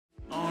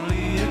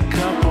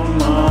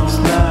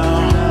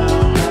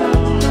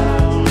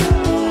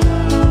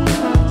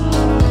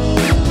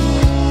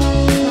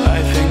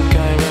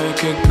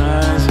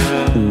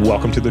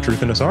welcome to The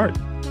Truth in This Art.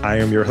 I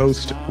am your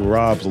host,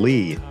 Rob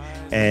Lee.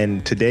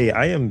 And today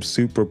I am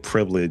super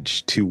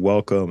privileged to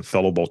welcome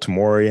fellow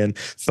Baltimorean,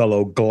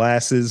 fellow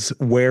glasses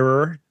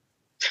wearer,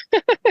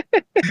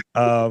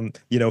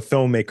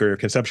 filmmaker,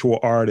 conceptual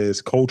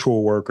artist,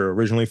 cultural worker,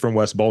 originally from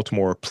West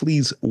Baltimore.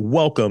 Please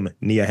welcome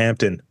Nia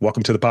Hampton.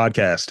 Welcome to the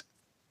podcast.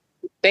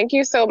 Thank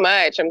you so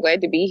much. I'm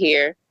glad to be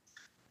here.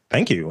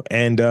 Thank you.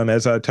 And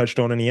as I touched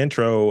on in the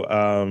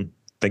intro,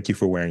 thank you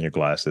for wearing your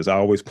glasses. I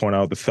always point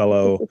out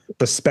the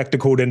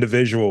spectacled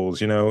individuals,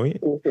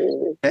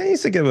 They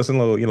used to give us a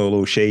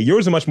little shade.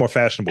 Yours are much more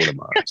fashionable than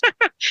mine.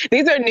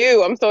 These are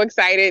new. I'm so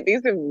excited.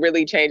 These have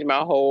really changed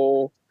my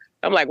whole.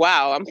 I'm like,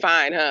 wow, I'm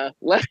fine, huh?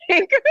 Like,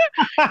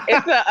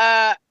 it's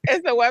a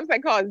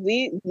website called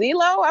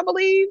Zillow, I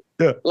believe.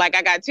 Yeah. Like,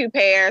 I got 2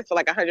 pairs for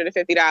like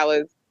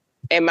 $150,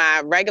 and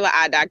my regular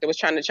eye doctor was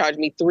trying to charge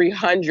me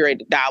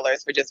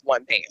 $300 for just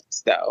 1 pair.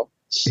 So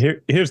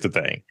here's the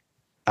thing.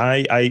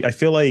 I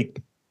feel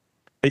like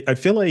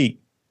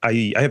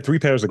I have 3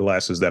 pairs of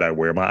glasses that I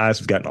wear. My eyes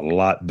have gotten a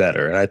lot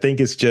better. And I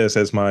think it's just,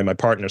 as my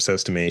partner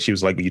says to me, she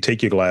was like, when you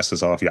take your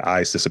glasses off, your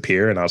eyes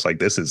disappear. And I was like,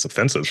 this is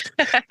offensive.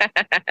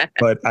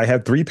 But I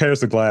have 3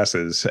 pairs of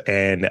glasses,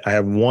 and I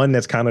have one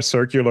that's kind of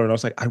circular. And I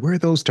was like, I wear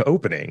those to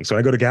opening. So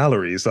I go to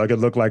galleries so I can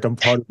look like I'm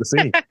part of the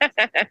scene.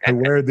 I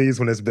wear these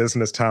when it's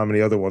business time, and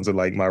the other ones are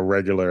like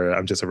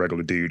I'm just a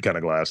regular dude kind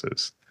of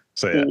glasses.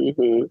 So yeah,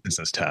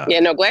 business time. Yeah,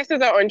 no,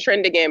 glasses are on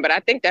trend again, but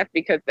I think that's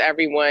because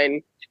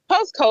everyone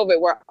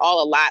post-COVID, we're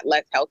all a lot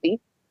less healthy.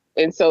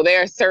 And so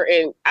I'm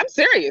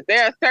serious,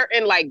 there are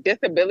certain like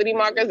disability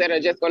markers that are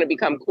just going to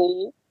become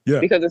cool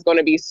because it's going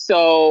to be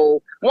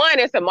one,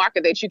 it's a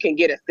marker that you can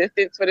get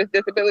assistance for this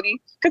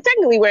disability. Because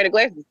technically wearing the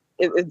glasses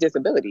is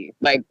disability.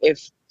 Like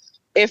if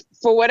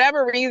for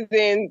whatever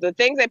reason, the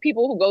things that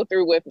people who go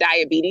through with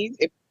diabetes,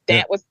 if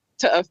that was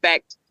to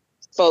affect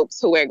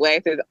folks who wear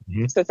glasses,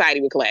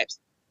 society would collapse.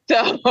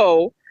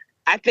 So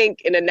I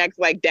think in the next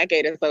like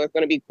decade or so, it's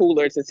going to be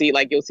cooler to see,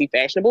 like, you'll see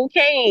fashionable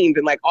canes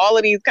and like all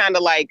of these kind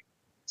of like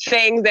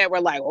things that were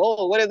like,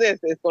 oh, what is this?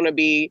 It's going to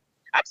be,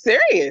 I'm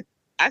serious.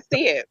 I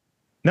see it.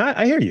 No,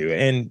 I hear you.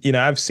 And,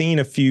 I've seen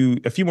a few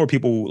more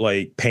people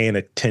like paying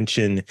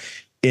attention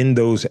in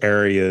those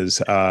areas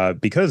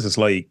because it's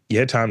like you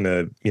had time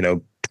to,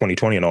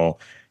 2020 and all,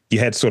 you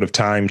had sort of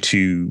time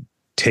to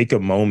take a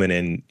moment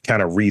and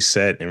kind of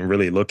reset and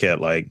really look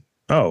at like,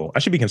 oh, I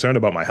should be concerned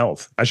about my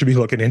health. I should be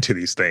looking into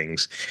these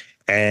things.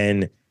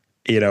 And,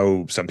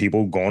 some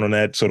people going on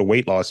that sort of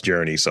weight loss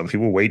journey, some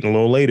people waiting a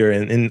little later,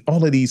 and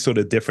all of these sort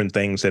of different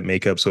things that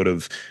make up sort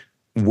of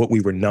what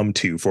we were numb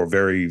to for a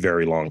very,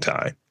 very long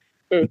time.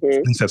 At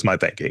least that's my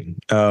thinking.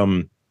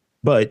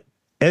 But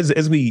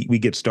as we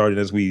get started,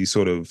 as we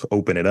sort of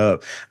open it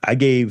up, I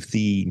gave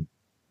the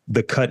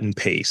cut and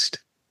paste,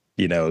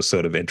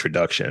 sort of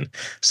introduction.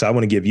 So I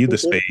want to give you the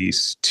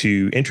space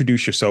to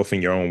introduce yourself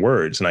in your own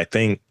words. And I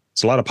think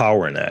it's a lot of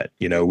power in that.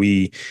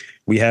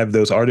 We have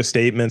those artist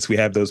statements, we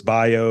have those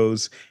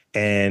bios,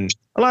 and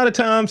a lot of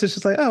times it's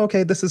just like, oh,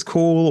 okay, this is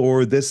cool,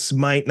 or this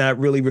might not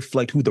really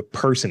reflect who the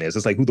person is.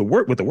 It's like what the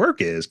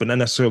work is, but not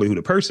necessarily who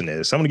the person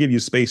is. So I'm gonna give you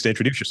space to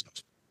introduce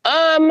yourself.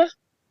 I'm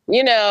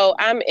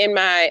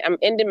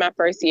ending my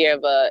first year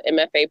of a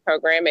MFA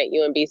program at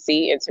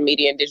UMBC into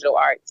Media and Digital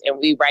Arts, and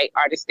we write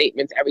artist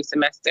statements every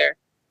semester.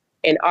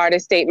 And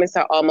artist statements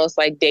are almost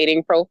like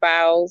dating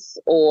profiles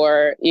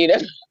or,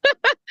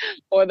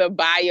 or the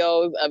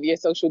bios of your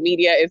social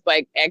media. It's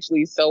like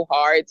actually so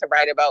hard to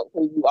write about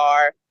who you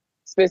are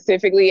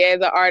specifically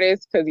as an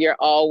artist, because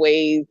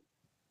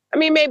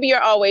maybe you're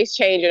always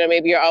changing, or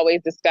maybe you're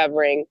always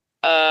discovering.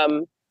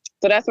 So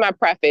that's my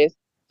preface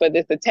for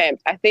this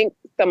attempt. I think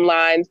some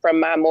lines from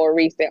my more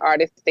recent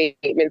artist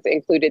statements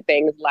included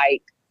things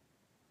like,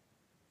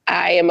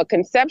 I am a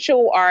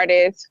conceptual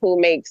artist who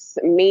makes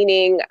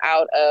meaning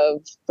out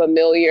of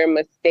familiar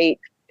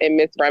mistakes and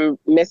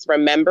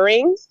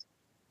misrememberings.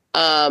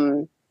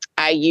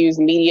 I use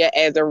media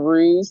as a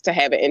ruse to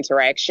have an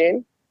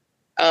interaction.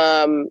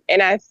 And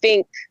I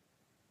think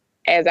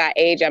as I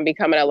age, I'm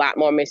becoming a lot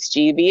more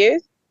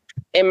mischievous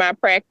in my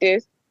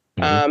practice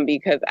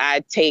because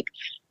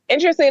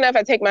interestingly enough,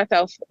 I take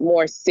myself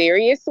more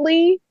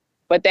seriously,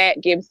 but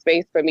that gives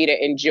space for me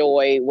to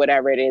enjoy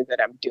whatever it is that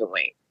I'm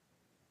doing.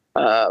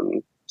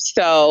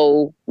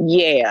 So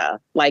yeah,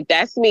 like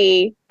that's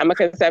me. I'm a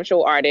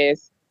conceptual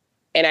artist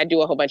and I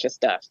do a whole bunch of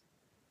stuff.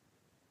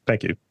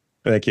 Thank you.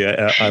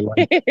 I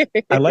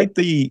like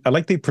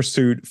the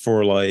pursuit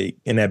for like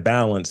in that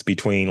balance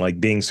between like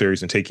being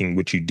serious and taking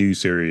what you do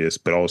serious,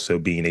 but also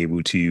being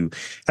able to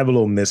have a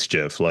little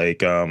mischief.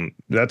 Like,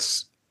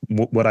 that's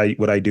what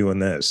I do in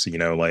this,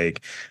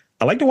 like,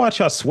 I like to watch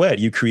y'all sweat,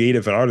 you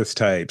creative and artist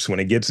types. When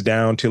it gets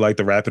down to like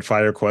the rapid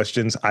fire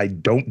questions, I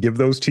don't give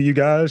those to you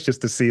guys just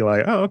to see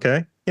like, oh,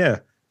 okay. Yeah.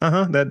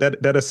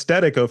 That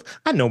aesthetic of,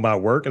 I know my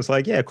work. It's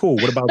like, yeah, cool.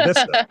 What about this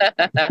stuff?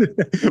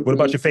 What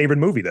about your favorite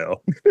movie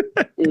though?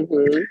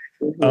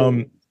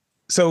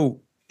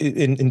 So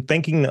in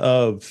thinking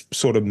of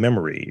sort of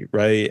memory,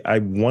 right? I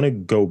want to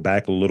go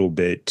back a little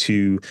bit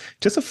to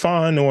just a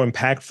fun or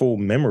impactful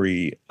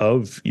memory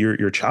of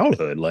your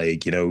childhood,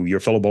 like, you know, your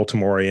fellow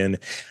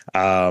Baltimorean.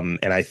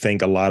 And I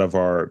think a lot of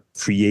our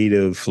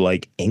creative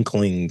like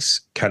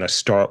inklings kind of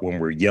start when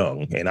we're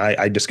young. And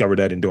I discovered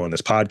that in doing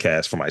this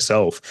podcast for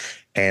myself.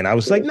 And I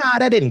was like, nah,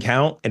 that didn't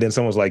count. And then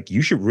someone was like,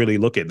 you should really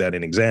look at that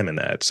and examine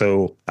that.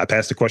 So I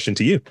passed the question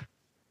to you.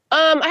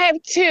 I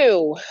have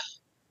two.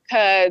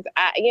 Because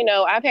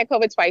I've had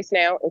COVID twice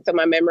now, and so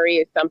my memory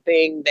is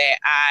something that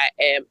I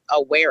am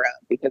aware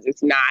of because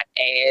it's not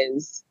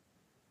as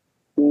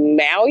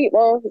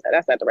malleable. Well,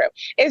 that's not the real.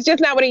 It's just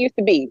not what it used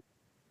to be,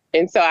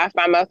 and so I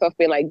find myself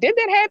being like, "Did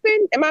that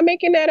happen? Am I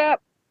making that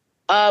up?"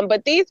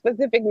 But these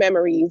specific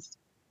memories,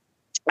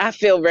 I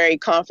feel very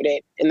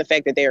confident in the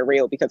fact that they're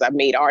real because I've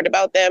made art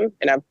about them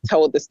and I've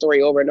told the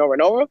story over and over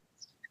and over.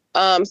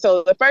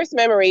 So the first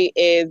memory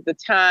is the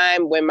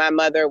time when my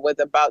mother was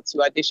about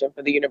to audition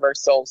for the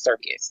Universal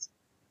Circus.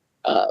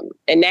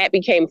 And that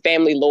became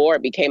family lore.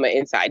 It became an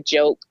inside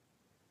joke.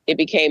 It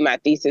became my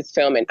thesis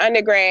film in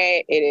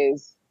undergrad. It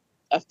is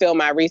a film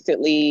I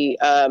recently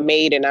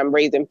made and I'm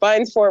raising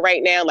funds for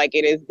right now. Like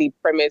it is the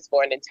premise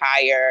for an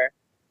entire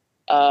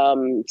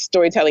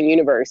storytelling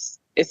universe.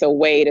 It's a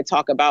way to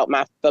talk about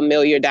my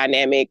familiar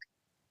dynamic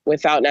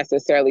without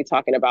necessarily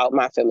talking about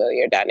my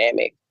familiar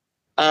dynamic.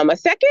 A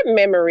second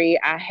memory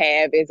I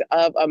have is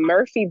of a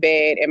Murphy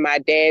bed in my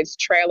dad's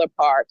trailer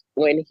park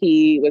when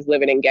he was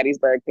living in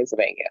Gettysburg,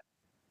 Pennsylvania.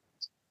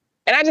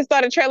 And I just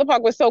thought a trailer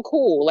park was so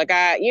cool. Like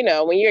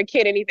when you're a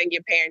kid, anything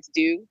your parents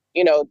do,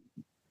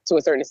 to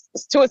a certain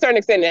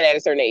extent and at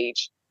a certain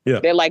age,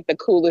 they're like the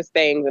coolest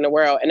things in the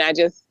world. And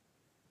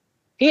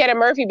he had a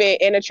Murphy bed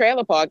in a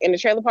trailer park, and the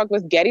trailer park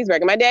was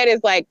Gettysburg. And my dad is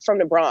like from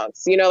the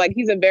Bronx, like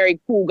he's a very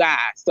cool guy.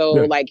 So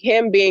like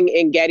him being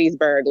in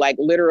Gettysburg, like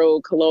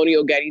literal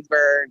colonial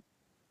Gettysburg,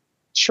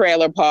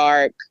 trailer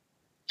park,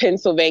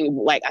 Pennsylvania,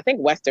 like I think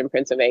Western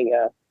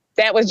Pennsylvania.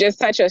 That was just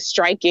such a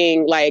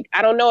striking, like,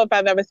 I don't know if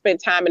I've ever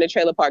spent time in a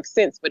trailer park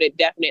since, but it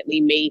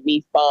definitely made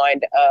me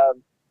fond of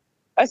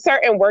a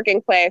certain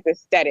working class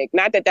aesthetic.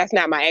 Not that that's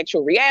not my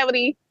actual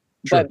reality.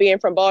 Sure. But being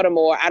from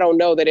Baltimore, I don't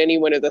know that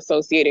anyone is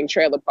associating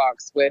trailer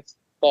parks with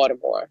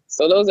Baltimore.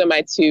 So those are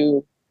my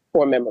two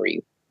core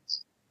memories.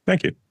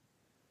 Thank you.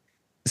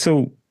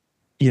 So,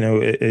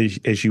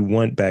 as you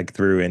went back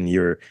through and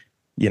you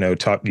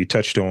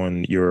touched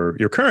on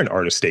your current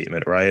artist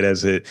statement, right?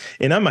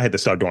 And I might have to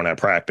start doing that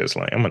practice.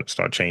 Like I'm going to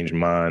start changing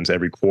minds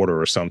every quarter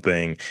or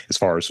something as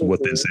far as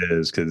what this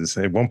is. Cause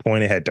at one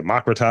point it had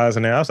democratized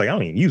in there. I was like, I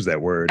don't even use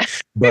that word,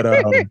 but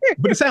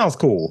it sounds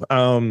cool.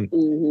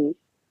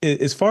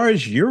 As far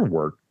as your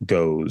work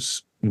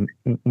goes,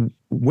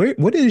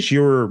 what is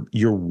your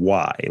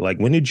why? Like,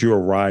 when did you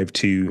arrive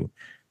to,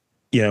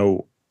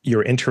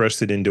 you're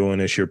interested in doing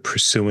this, you're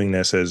pursuing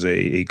this as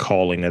a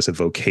calling, as a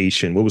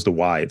vocation? What was the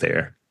why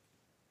there?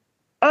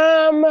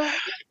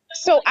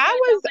 So I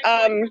was,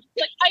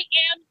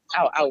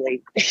 I'll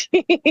wait.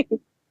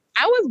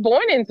 I was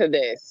born into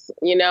this,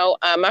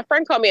 my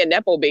friend called me a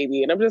Nepo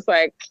baby, and I'm just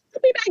like,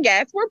 I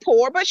guess we're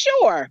poor, but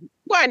sure,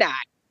 why not?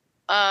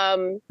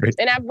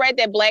 And I've read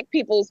that Black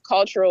people's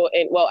I've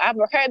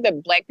heard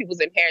that Black people's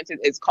inheritance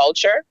is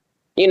culture,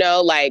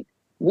 like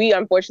we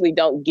unfortunately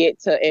don't get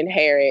to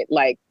inherit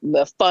like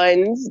the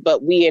funds,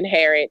 but we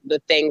inherit the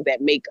things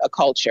that make a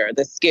culture,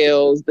 the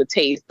skills, the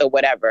taste, the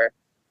whatever.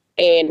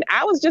 And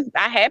I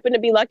happened to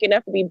be lucky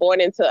enough to be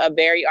born into a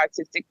very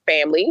artistic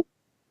family,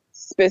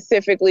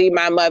 specifically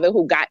my mother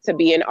who got to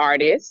be an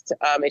artist,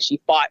 and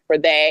she fought for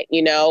that,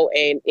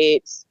 and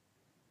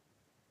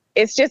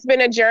it's just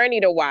been a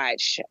journey to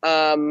watch.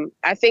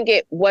 I think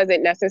it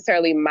wasn't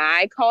necessarily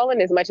my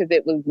calling as much as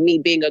it was me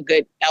being a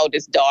good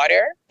eldest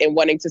daughter and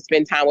wanting to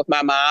spend time with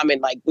my mom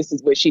and like, this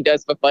is what she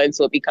does for fun,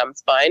 so it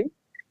becomes fun.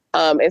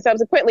 And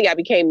subsequently I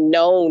became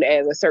known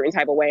as a certain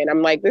type of way. And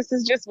I'm like, this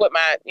is just what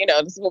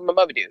this is what my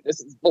mother do. This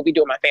is what we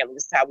do in my family.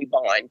 This is how we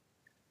bond.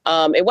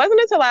 It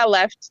wasn't until I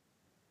left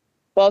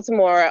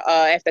Baltimore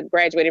after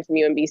graduating from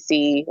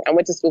UMBC. I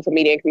went to school for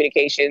media and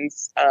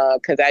communications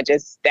because that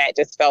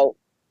just felt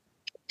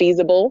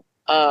feasible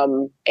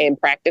and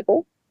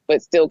practical,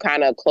 but still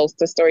kind of close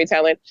to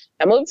storytelling.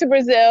 I moved to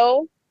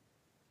Brazil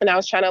and I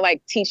was trying to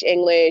like teach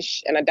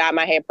English, and I dyed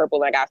my hair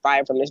purple and I got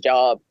fired from this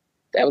job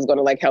that was going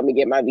to like help me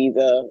get my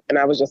visa. And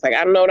I was just like,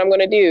 I don't know what I'm going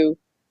to do.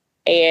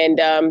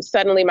 And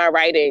suddenly my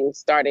writing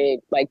started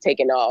like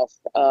taking off.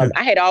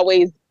 I had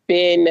always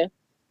been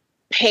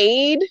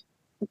paid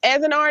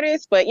as an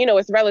artist, but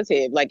it's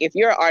relative. Like if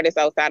you're an artist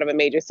outside of a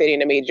major city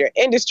in a major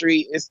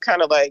industry, it's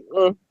kind of like,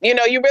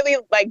 you're really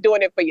like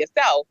doing it for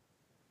yourself.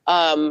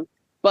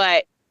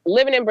 But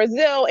living in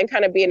Brazil and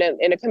kind of being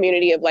in a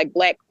community of like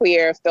Black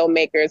queer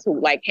filmmakers who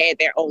like had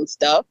their own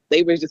stuff,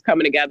 they were just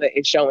coming together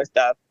and showing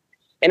stuff.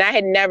 And I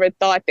had never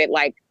thought that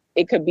like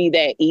it could be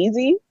that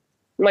easy.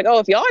 I'm like, oh,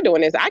 if y'all are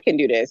doing this, I can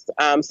do this.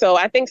 So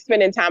I think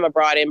spending time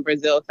abroad in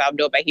Brazil,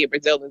 Salvador Bahia,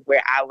 Brazil is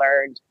where I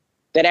learned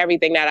that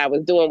everything that I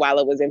was doing, while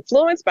it was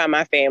influenced by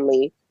my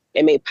family,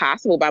 and made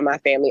possible by my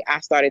family, I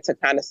started to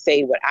kind of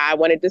say what I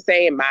wanted to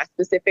say in my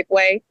specific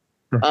way.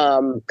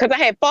 Because I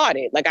had fought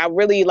it. Like I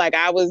really, like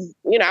I was,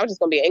 I was just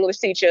gonna be an English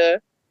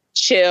teacher,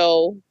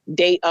 chill,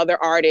 date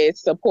other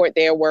artists, support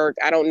their work.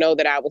 I don't know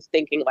that I was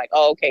thinking like,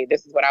 oh, okay,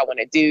 this is what I want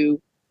to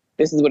do.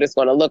 This is what it's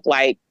going to look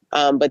like.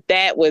 But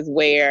that was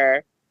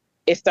where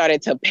it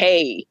started to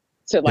pay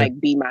to like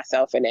be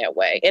myself in that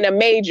way, in a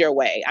major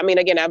way. I mean,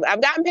 again,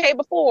 I've gotten paid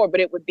before, but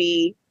it would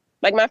be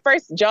like my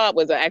first job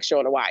was an extra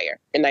on The Wire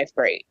in ninth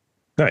grade.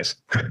 Nice.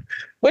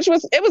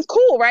 It was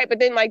cool, right? But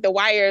then like The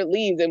Wire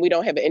leaves and we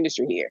don't have an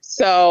industry here.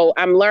 So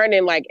I'm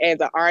learning like as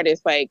an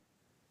artist, like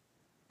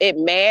it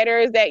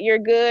matters that you're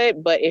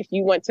good, but if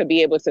you want to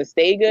be able to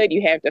stay good,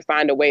 you have to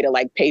find a way to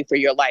like pay for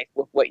your life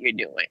with what you're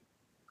doing.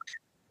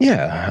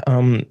 Yeah.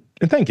 And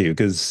thank you.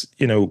 Because,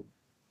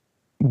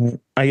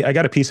 I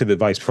got a piece of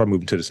advice before I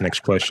move into this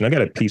next question. I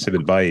got a piece of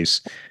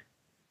advice.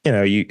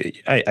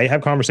 I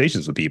have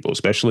conversations with people,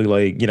 especially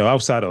like,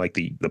 outside of like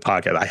the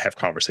podcast, I have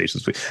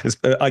conversations with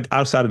like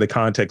outside of the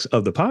context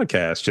of the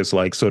podcast, just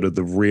like sort of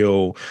the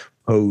real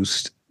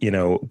post,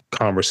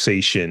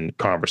 conversation,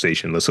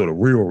 the sort of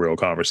real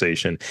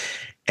conversation.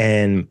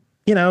 And,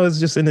 I was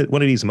just in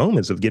one of these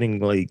moments of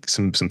getting like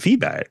some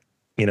feedback,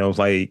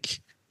 like,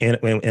 and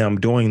I'm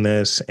doing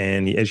this.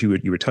 And as you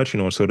were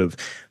touching on sort of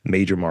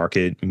major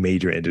market,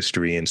 major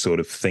industry and sort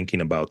of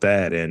thinking about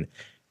that. And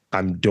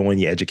I'm doing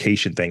the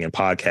education thing and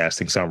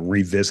podcasting. So I'm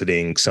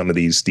revisiting some of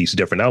these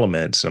different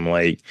elements. I'm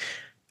like,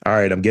 all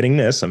right, I'm getting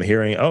this. I'm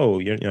hearing,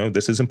 oh,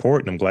 this is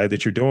important. I'm glad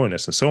that you're doing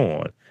this and so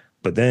on.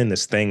 But then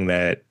this thing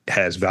that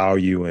has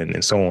value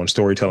and so on,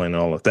 storytelling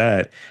and all of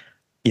that,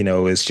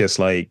 it's just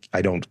like,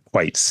 I don't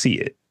quite see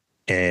it.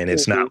 And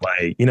it's not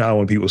like, how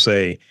when people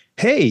say,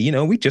 hey,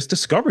 we just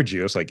discovered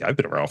you. It's like, I've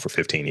been around for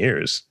 15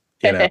 years,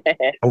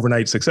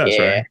 overnight success,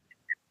 Yeah. right?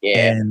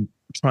 Yeah. And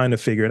trying to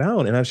figure it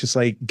out. And I was just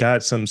like,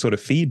 got some sort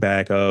of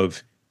feedback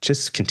of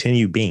just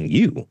continue being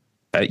you.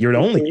 You're the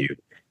only you.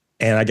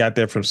 And I got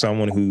that from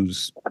someone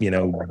who's,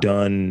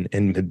 done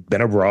and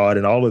been abroad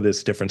and all of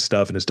this different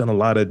stuff and has done a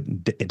lot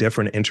of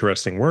different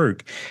interesting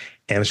work.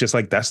 And it's just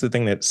like, that's the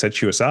thing that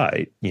sets you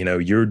aside.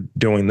 You're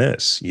doing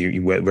this,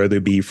 whether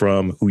it be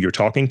from who you're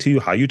talking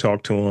to, how you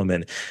talk to them,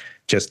 and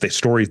just the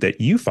stories that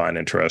you find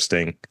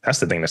interesting. That's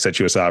the thing that sets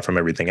you aside from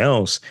everything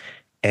else.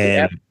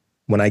 And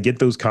when I get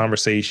those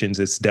conversations,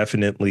 it's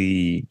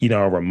definitely,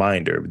 a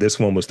reminder. This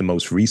one was the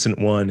most recent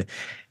one.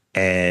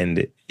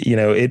 And,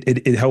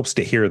 it helps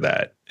to hear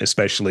that,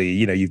 especially,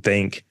 you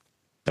think,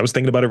 I was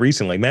thinking about it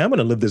recently, man, I'm going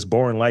to live this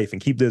boring life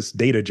and keep this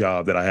data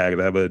job that I have.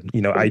 I have a,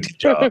 IT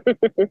job.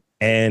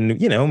 And,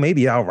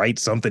 maybe I'll write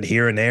something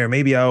here and there.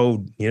 Maybe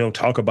I'll,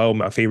 talk about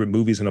my favorite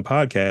movies in a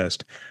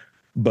podcast.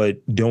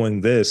 But doing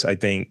this, I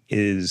think,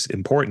 is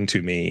important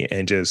to me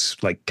and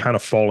just like kind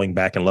of falling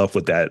back in love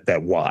with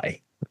that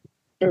why.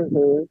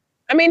 Mm-hmm.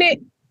 I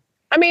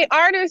mean,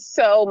 art is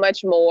so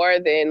much more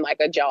than like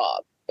a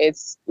job. And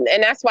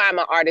that's why I'm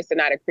an artist and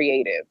not a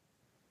creative.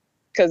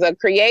 Because a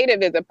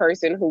creative is a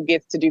person who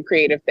gets to do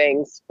creative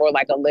things for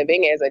like a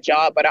living as a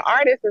job, but an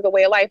artist is a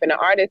way of life, and an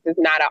artist is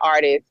not an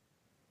artist,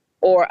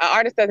 or an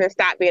artist doesn't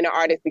stop being an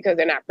artist because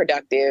they're not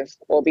productive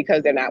or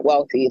because they're not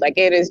wealthy. Like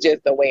it is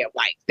just a way of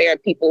life. There are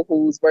people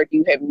whose work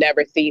you have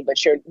never seen, but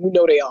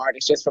they are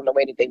artists just from the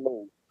way that they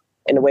move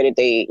and the way that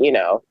they,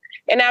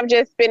 and I've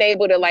just been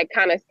able to like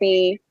kind of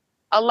see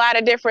a lot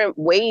of different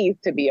ways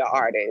to be an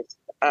artist.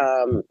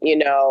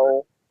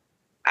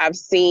 I've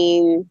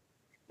seen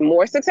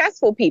more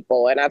successful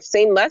people and I've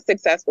seen less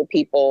successful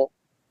people.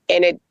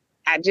 And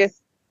I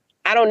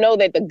don't know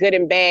that the good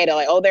and bad are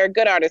like, oh, they're a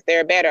good artist, they're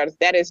a bad artist.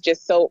 That is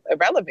just so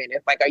irrelevant.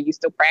 It's like, are you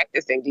still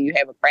practicing? Do you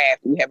have a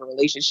craft? Do you have a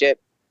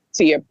relationship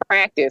to your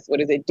practice?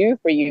 What does it do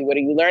for you? What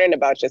are you learning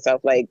about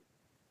yourself? Like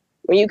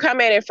when you come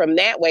at it from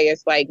that way,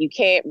 it's like, you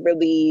can't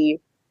lose,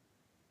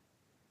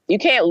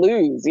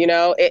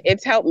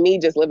 it's helped me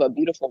just live a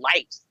beautiful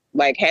life.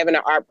 Like having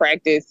an art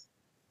practice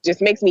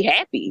just makes me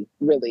happy,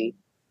 really.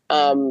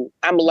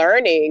 I'm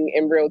learning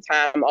in real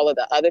time all of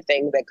the other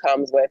things that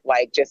comes with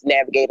like just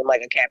navigating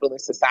like a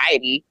capitalist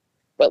society.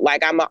 But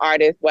like I'm an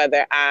artist,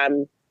 whether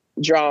I'm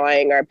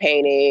drawing or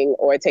painting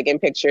or taking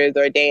pictures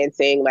or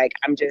dancing, like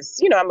I'm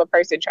just, I'm a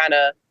person trying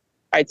to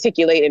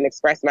articulate and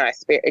express my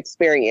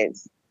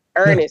experience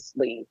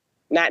earnestly,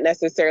 not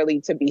necessarily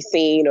to be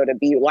seen or to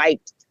be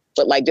liked,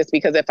 but like just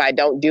because if I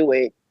don't do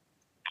it,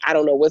 I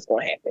don't know what's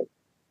going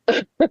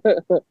to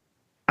happen.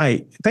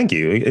 I thank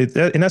you.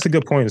 And that's a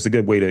good point. It's a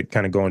good way to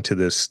kind of go into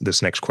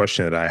this next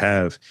question that I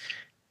have.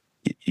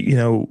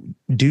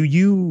 Do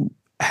you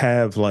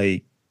have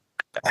like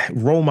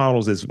role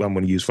models is what I'm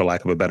going to use for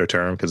lack of a better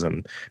term, because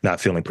I'm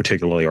not feeling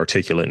particularly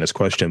articulate in this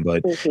question,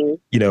 but,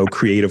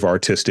 creative,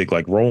 artistic,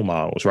 like role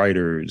models,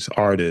 writers,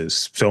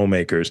 artists,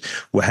 filmmakers,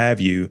 what have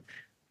you.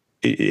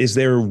 Is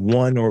there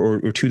one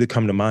or two that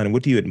come to mind? And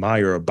what do you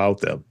admire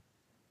about them?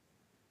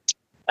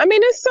 I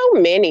mean, there's so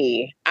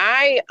many.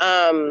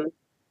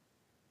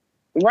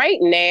 Right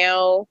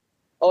now,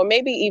 or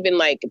maybe even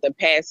like the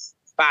past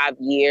 5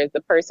 years,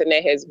 the person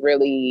that has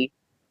really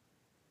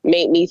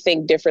made me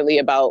think differently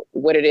about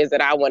what it is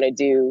that I want to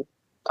do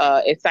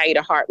is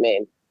Saida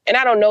Hartman. And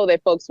I don't know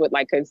that folks would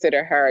like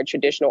consider her a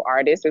traditional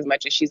artist as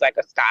much as she's like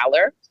a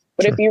scholar.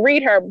 But if Sure. you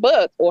read her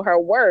book or her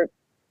work,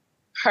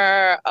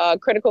 her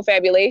critical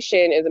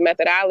fabulation is a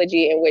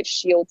methodology in which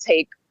she'll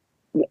take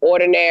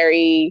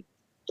ordinary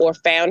or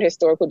found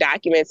historical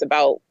documents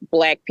about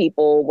Black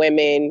people,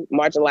 women,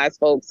 marginalized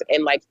folks,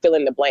 and like fill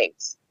in the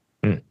blanks.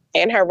 Mm.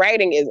 And her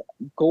writing is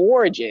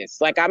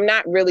gorgeous. Like, I'm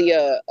not really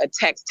a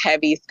text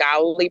heavy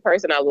scholarly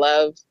person. I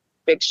love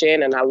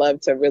fiction and I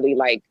love to really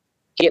like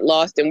get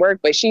lost in work,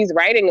 but she's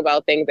writing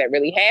about things that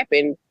really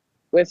happened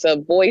with a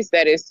voice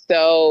that is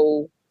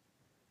so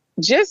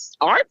just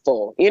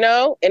artful, you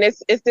know? And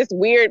it's this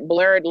weird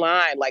blurred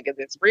line. Like, is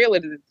this real?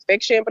 Is it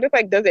fiction? But it's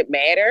like, does it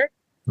matter?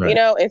 Right. You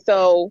know? And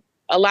so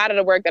a lot of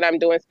the work that I'm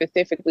doing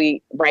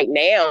specifically right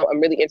now, I'm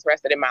really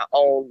interested in my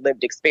own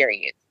lived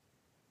experience.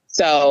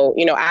 So,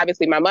 you know,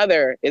 obviously my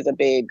mother is a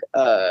big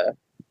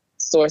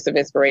source of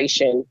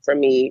inspiration for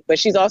me, but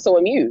she's also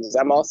a muse.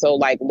 I'm also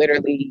like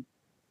literally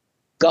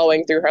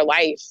going through her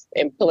life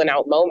and pulling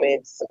out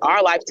moments,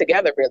 our life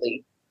together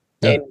really,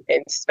 Yeah.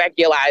 and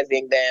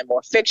speculating them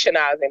or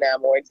fictionizing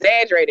them or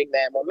exaggerating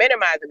them or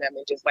minimizing them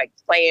and just like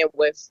playing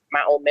with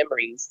my own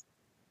memories.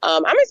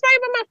 I'm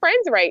inspired by my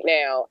friends right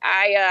now.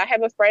 I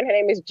have a friend, her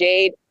name is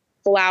Jade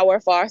Flower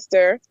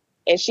Foster,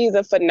 and she's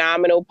a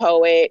phenomenal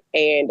poet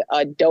and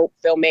a dope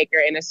filmmaker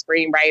and a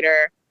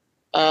screenwriter.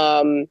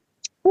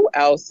 Who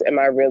else am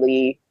I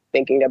really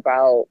thinking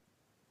about?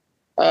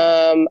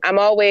 I'm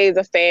always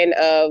a fan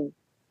of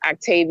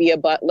Octavia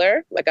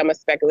Butler. Like, I'm a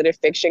speculative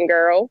fiction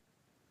girl.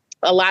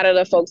 A lot of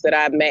the folks that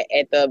I've met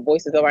at the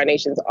Voices of Our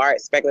Nation's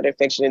Art Speculative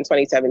Fiction in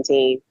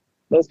 2017,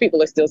 those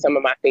people are still some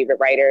of my favorite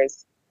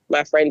writers.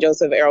 My friend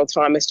Joseph Errol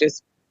Thomas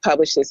just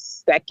published his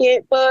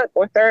second book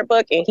or third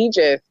book, and he's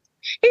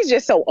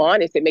just so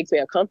honest. It makes me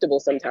uncomfortable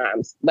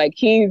sometimes. Like,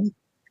 he's,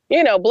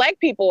 you know, Black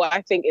people,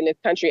 I think in this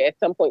country, at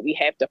some point we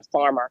have to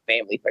farm our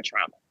family for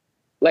trauma.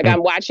 Like,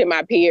 I'm watching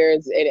my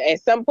peers, and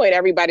at some point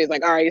everybody's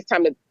like, all right, it's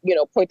time to, you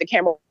know, point the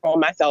camera on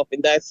myself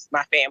and thus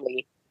my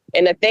family.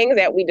 And the things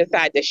that we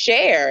decide to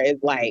share is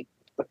like,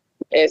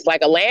 it's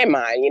like a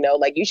landmine, you know,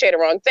 like you share the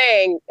wrong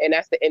thing and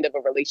that's the end of a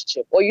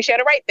relationship. Or you share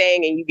the right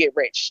thing and you get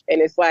rich.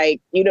 And it's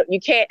like, you know, you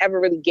can't ever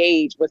really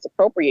gauge what's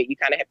appropriate. You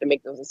kind of have to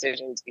make those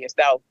decisions for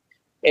yourself.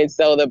 And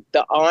so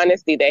the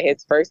honesty that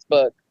his first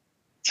book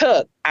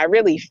took, I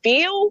really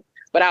feel,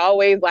 but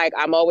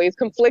I'm always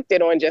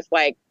conflicted on just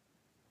like,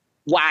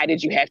 why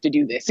did you have to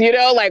do this? You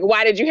know, like,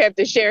 why did you have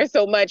to share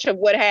so much of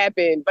what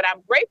happened? But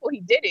I'm grateful he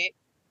did it.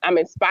 I'm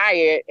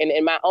inspired. And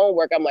in my own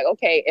work, I'm like,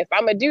 okay, if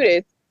I'm going to do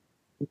this,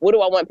 what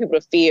do I want people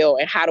to feel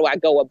and how do I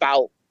go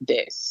about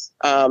this?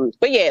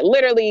 But yeah,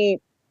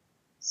 literally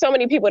so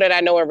many people that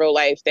I know in real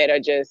life that are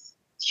just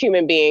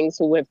human beings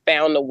who have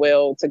found the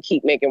will to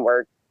keep making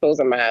work. Those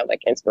are my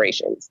like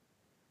inspirations.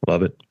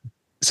 Love it.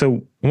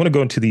 So I want to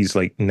go into these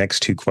like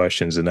next two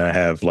questions, and I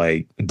have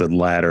like the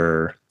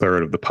latter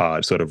third of the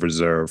pod sort of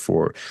reserved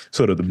for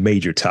sort of the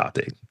major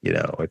topic, you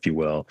know, if you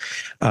will.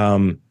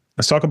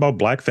 Let's talk about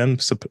Black Film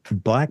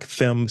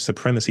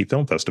Supremacy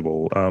Film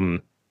Festival.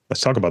 Let's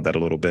talk about that a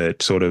little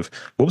bit. Sort of,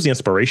 what was the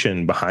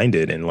inspiration behind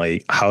it, and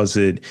like how's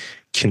it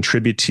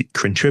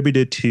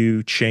contributed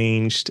to,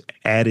 changed,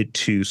 added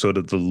to sort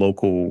of the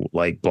local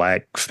like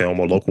Black film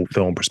or local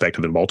film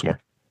perspective in Baltimore?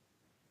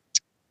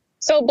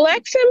 So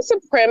Black Film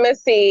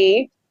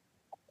Supremacy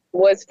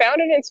was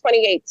founded in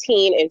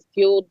 2018 and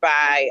fueled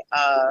by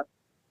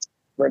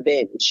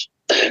revenge.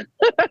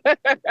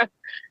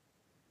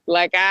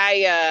 Like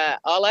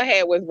all I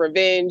had was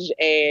revenge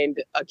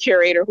and a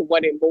curator who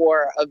wanted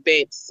more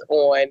events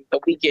on the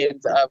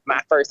weekends of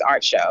my first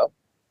art show,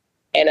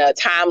 and a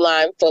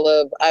timeline full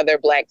of other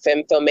Black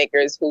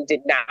filmmakers who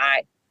did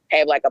not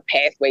have like a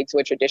pathway to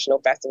a traditional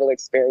festival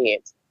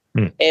experience.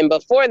 And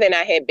before then,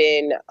 I had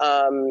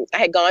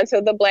gone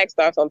to the Black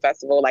Star Film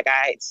Festival. Like,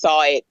 I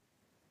saw it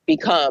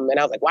become, and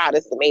I was like, wow,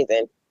 this is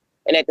amazing.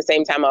 And at the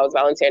same time, I was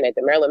volunteering at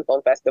the Maryland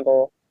Film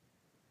Festival.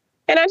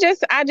 And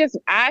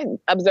I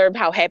observed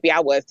how happy I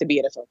was to be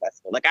at a film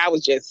festival. Like, I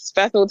was just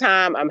festival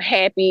time. I'm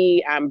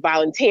happy. I'm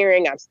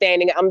volunteering. I'm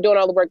standing. I'm doing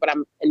all the work, but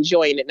I'm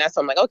enjoying it. And that's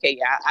why I'm like, okay,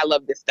 yeah, I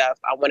love this stuff.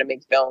 I want to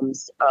make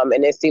films.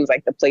 And it seems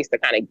like the place to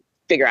kind of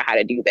figure out how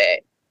to do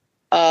that.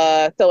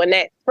 So in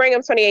that spring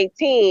of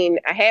 2018,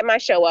 I had my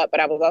show up, but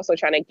I was also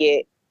trying to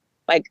get,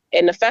 like,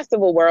 in the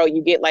festival world,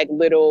 you get like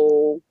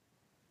little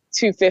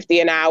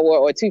 $250 an hour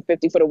or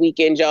 $250 for the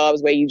weekend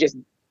jobs where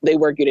they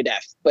work you to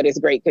death. But it's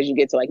great because you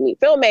get to like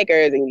meet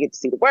filmmakers and you get to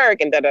see the work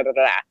and da da da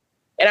da.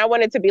 And I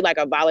wanted to be like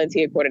a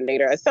volunteer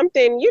coordinator or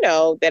something, you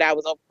know, that I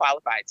was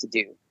overqualified to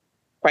do,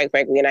 quite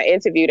frankly. And I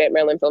interviewed at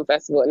Maryland Film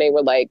Festival, and they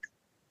were like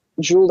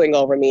drooling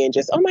over me and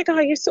just, oh my God,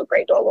 you're so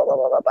great, blah blah blah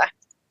blah blah.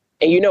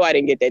 And you know, I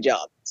didn't get that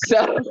job. So,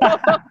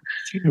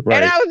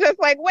 right. And I was just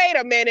like, wait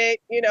a minute,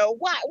 you know,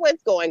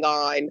 what's going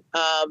on?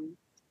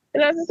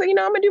 And I was just like, you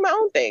know, I'm gonna do my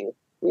own thing.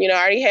 You know,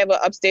 I already have an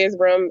upstairs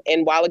room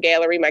in Walla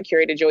Gallery. My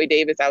curator, Joy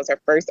Davis, I was her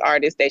first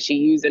artist that she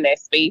used in that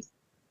space.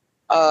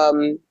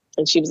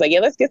 And she was like, yeah,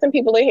 let's get some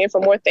people in here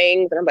for more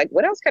things. And I'm like,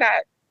 what else could I?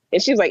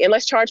 And she was like, and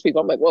let's charge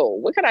people. I'm like, whoa,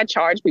 what could I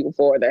charge people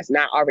for that's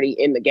not already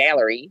in the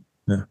gallery?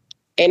 Yeah.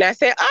 And I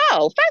said,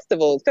 oh,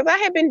 festivals. Because I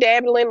had been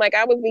dabbling, like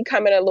I was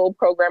becoming a little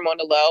program on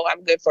the low.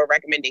 I'm good for a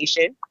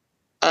recommendation.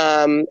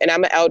 And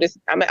I'm an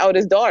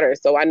eldest daughter.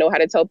 So I know how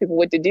to tell people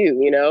what to do,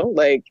 you know,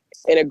 like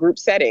in a group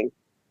setting.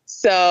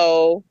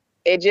 So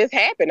it just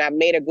happened. I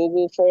made a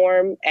Google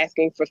form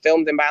asking for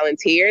films and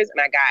volunteers,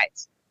 and I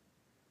got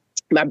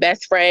my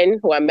best friend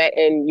who I met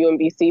in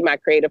UMBC, my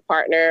creative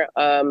partner,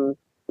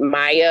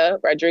 Maya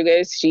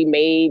Rodriguez. She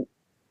made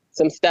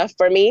some stuff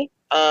for me.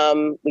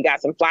 We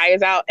got some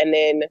flyers out, and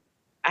then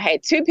I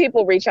had two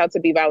people reach out to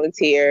be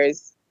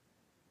volunteers,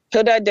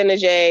 Hilda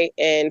Denajay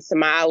and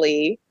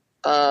Somali,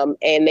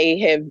 and they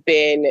have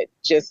been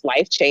just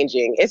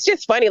life-changing. It's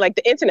just funny, like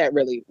the internet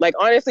really, like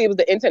honestly, it was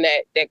the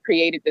internet that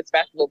created this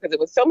festival because it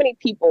was so many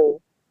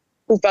people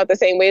who felt the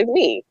same way as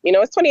me. You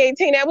know, it's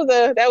 2018. That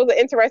was an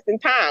interesting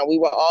time. We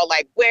were all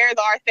like, "Where's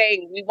our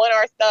thing? We want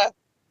our stuff,"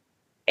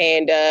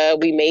 and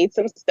we made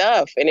some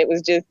stuff, and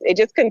it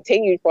just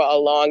continued for a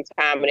long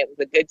time, and it was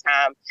a good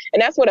time.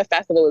 And that's what a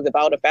festival is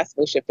about. A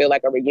festival should feel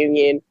like a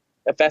reunion.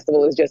 A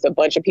festival is just a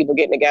bunch of people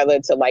getting together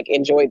to like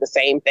enjoy the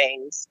same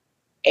things.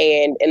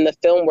 And in the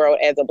film world,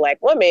 as a Black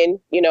woman,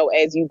 you know,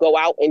 as you go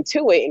out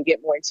into it and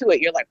get more into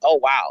it, you're like, oh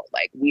wow,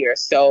 like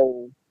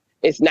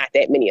it's not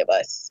that many of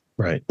us.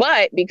 Right.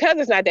 But because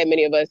it's not that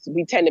many of us,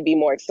 we tend to be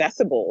more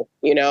accessible,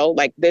 you know,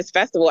 like this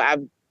festival,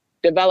 I've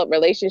developed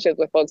relationships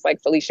with folks like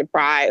Felicia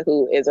Pride,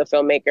 who is a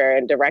filmmaker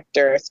and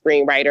director,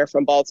 screenwriter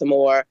from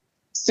Baltimore,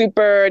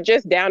 super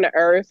just down to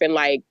earth and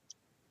like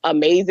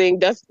amazing,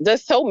 does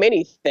so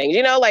many things,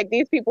 you know, like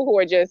these people who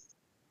are just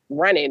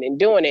running and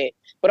doing it,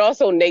 but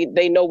also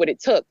they know what it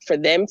took for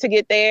them to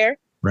get there.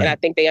 Right. And I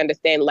think they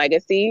understand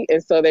legacy.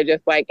 And so they're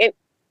just like, and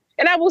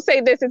I will say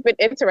this has been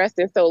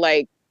interesting. So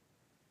like,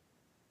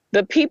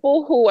 the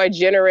people who are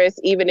generous,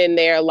 even in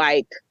their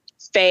like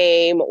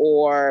fame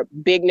or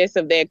bigness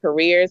of their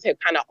careers, have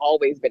kind of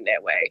always been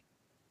that way.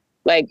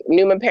 Like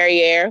Newman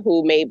Perrier,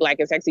 who made Black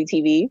and Sexy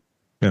TV,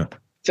 yeah,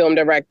 film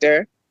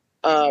director.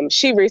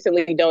 She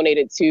recently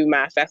donated to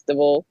my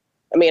festival.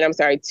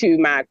 To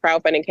my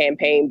crowdfunding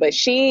campaign, but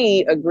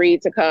she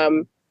agreed to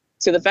come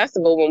to the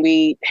festival when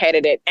we had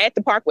it at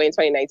the Parkway in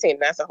 2019. And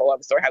that's a whole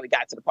other story, how we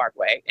got to the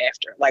Parkway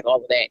after, like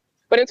all of that.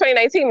 But in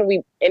 2019, when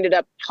we ended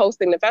up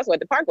hosting the festival at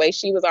the Parkway,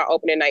 she was our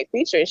opening night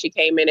feature, and she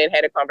came in and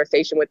had a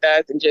conversation with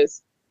us and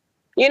just,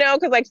 you know,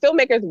 because like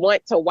filmmakers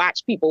want to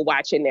watch people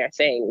watching their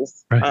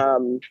things. Right.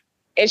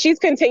 And she's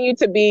continued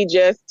to be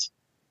just,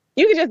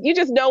 you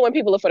just know when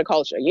people are for the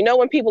culture. You know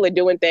when people are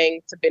doing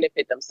things to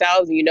benefit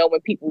themselves. And you know when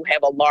people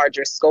have a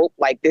larger scope,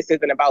 like this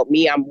isn't about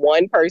me. I'm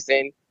one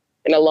person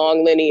in a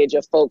long lineage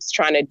of folks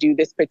trying to do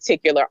this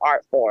particular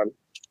art form.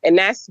 And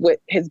that's what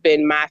has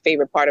been my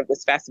favorite part of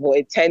this festival.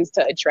 It tends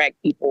to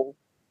attract people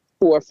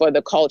who are for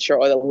the culture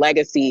or the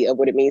legacy of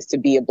what it means to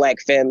be a Black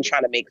femme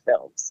trying to make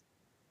films.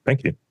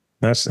 Thank you.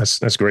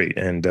 That's great.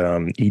 And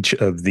each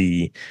of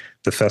the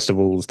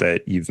festivals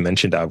that you've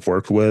mentioned, I've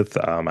worked with.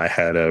 I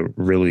had a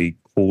really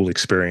cool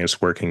experience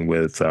working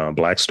with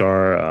Black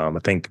Star. I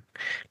think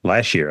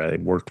last year I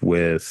worked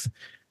with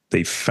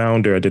the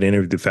founder. I did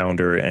interview the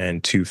founder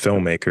and two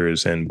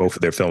filmmakers, and both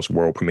of their films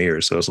were world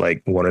premieres. So it's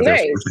like one of their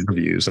first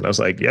interviews, and I was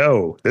like,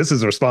 "Yo, this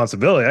is a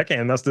responsibility. I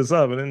can't mess this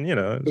up." And then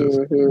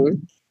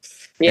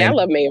yeah, I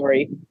love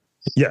Maori.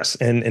 Yes,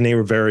 and they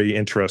were very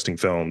interesting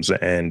films,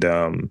 and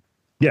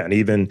yeah, and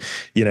even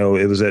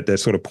it was at that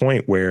sort of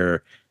point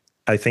where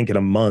I think in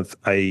a month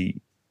I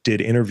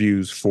did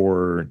interviews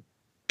for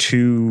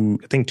two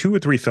or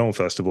three film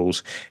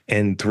festivals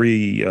and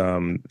three or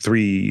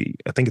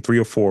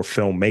four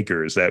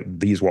filmmakers that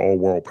these were all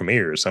world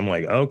premieres. I'm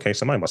like, okay,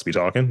 somebody must be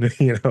talking,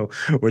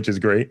 which is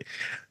great.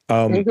 So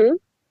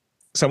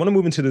I want to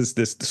move into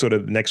this sort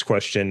of next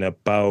question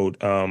about,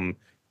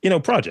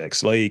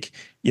 projects. Like,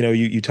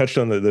 you touched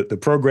on the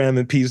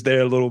programming piece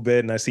there a little bit,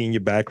 and I see in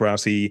your background, I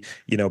see,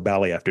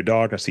 Ballet After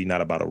Dark. I see Not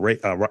About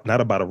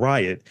a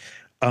Riot.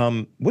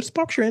 What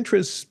sparks your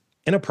interest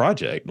in a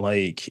project?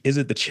 Like, is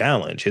it the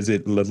challenge? Is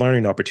it the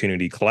learning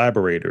opportunity,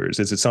 collaborators?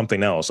 Is it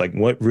something else? Like,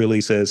 what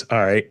really says,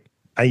 all right,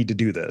 I need to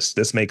do this.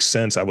 This makes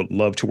sense. I would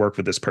love to work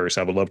with this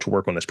person. I would love to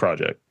work on this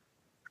project.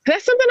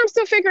 That's something I'm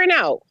still figuring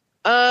out.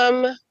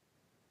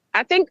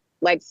 I think,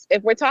 like,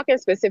 if we're talking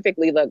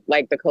specifically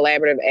like the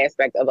collaborative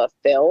aspect of a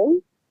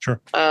film,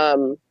 sure.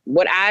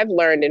 What I've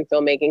learned in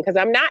filmmaking, because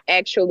I'm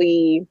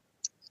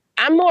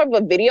more of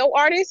a video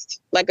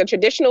artist. Like a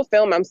traditional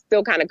film, I'm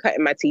still kind of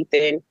cutting my teeth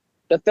in.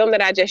 The film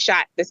that I just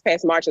shot this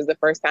past March is the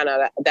first time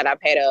that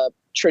I've had a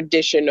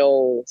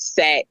traditional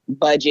set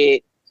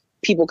budget.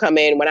 People come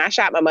in. When I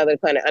shot My Mother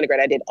Planet Undergrad,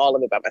 I did all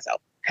of it by myself.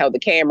 Held the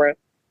camera.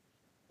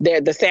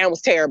 The sound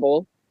was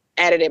terrible.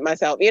 Added it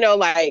myself. And I'm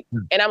like,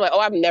 oh,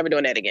 I'm never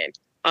doing that again.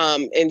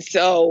 And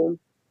so,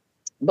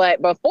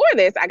 but before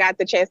this, I got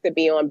the chance to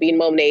be on Bean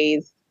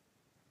Monet's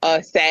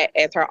set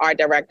as her art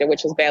director,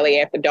 which was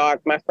Ballet After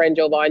Dark. My friend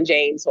Jovan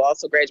James, who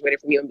also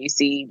graduated from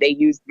UMBC, they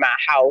used my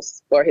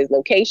house for his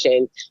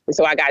location. And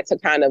so I got to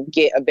kind of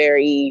get a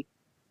very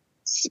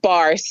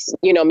sparse,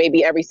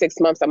 maybe every 6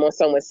 months I'm on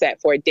someone's set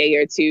for a day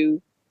or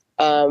two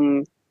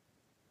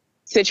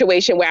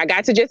situation where I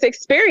got to just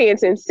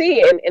experience and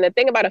see. And the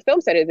thing about a film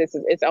set is it's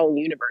its own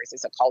universe.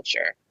 It's a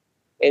culture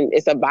and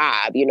it's a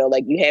vibe,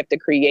 like you have to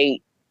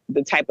create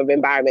the type of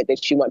environment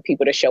that you want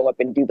people to show up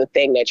and do the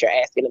thing that you're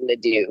asking them to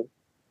do.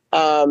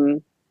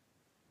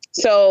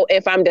 So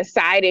if I'm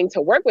deciding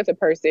to work with a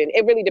person,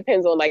 it really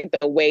depends on like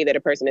the way that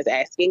a person is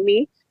asking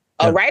me.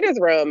 A writer's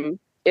room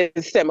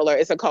is similar.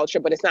 It's a culture,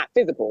 but it's not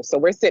physical. So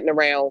we're sitting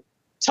around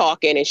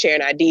talking and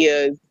sharing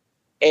ideas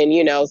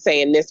and,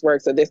 saying this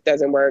works or this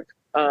doesn't work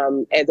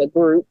as a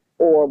group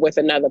or with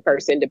another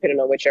person, depending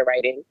on what you're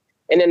writing.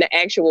 And then the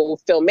actual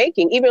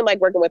filmmaking, even like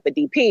working with the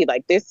DP,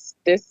 like this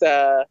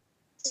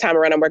time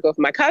around I'm working with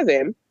my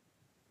cousin.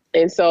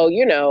 And so,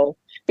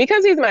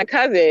 because he's my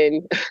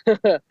cousin,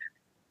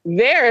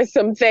 there are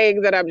some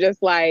things that I'm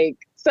just like,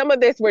 some of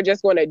this we're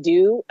just going to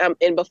do.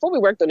 And before we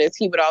worked on this,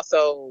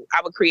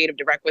 I would creative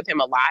direct with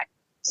him a lot.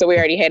 So we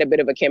already had a bit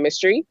of a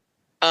chemistry.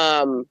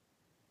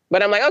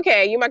 But I'm like,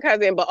 okay, you're my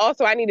cousin, but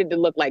also I needed to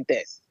look like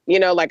this.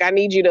 Like I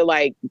need you to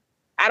like,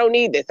 I don't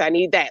need this, I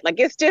need that. Like,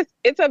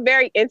 it's a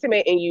very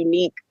intimate and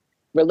unique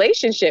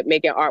relationship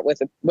making art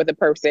with a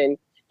person.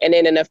 And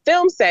then in a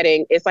film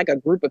setting, it's like a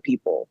group of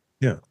people.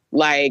 Yeah.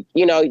 Like,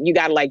 you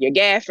gotta like your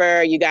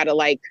gaffer, you gotta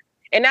like,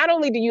 and not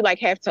only do you like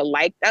have to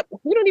like,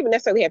 you don't even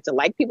necessarily have to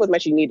like people as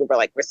much as you need to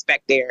like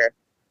respect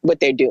what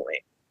they're doing.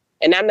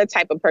 And I'm the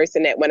type of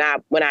person that when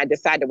I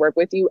decide to work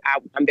with you,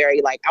 I'm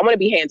very like, I want to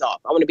be hands off.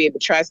 I want to be able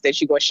to trust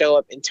that you're going to show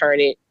up and turn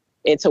it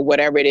into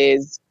whatever it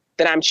is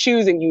that I'm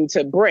choosing you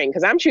to bring.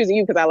 Because I'm choosing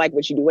you because I like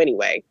what you do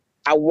anyway.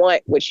 I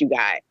want what you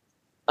got.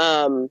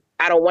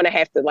 I don't want to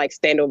have to like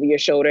stand over your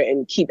shoulder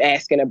and keep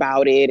asking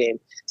about it. And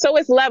so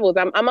it's levels.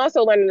 I'm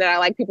also learning that I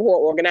like people who are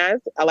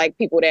organized. I like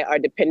people that are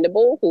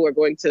dependable, who are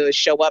going to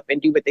show up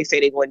and do what they say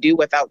they're going to do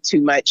without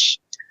too much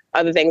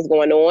other things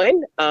going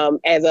on.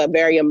 As a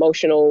very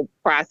emotional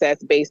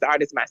process-based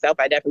artist myself,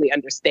 I definitely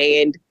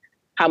understand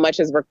how much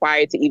is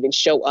required to even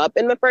show up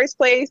in the first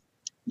place.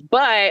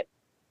 But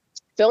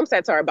film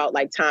sets are about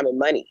like time and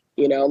money,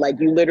 like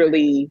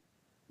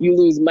you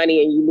lose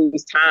money and you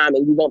lose time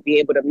and you won't be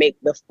able to make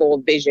the full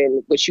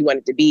vision which you want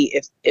it to be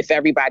if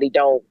everybody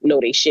don't know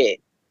they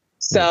shit.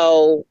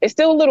 So it's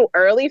still a little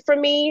early for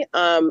me.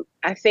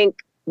 I think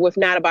with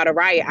Not About a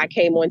Riot, I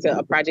came onto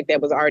a project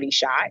that was already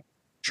shot.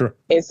 Sure.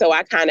 And so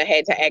I kind of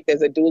had to act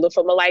as a doula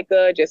for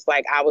Malika, just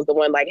like I was the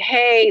one like,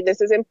 hey,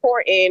 this is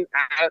important.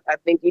 I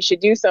think you should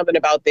do something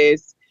about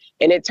this.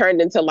 And it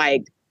turned into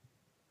like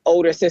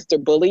older sister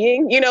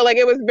bullying, like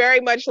it was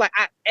very much like,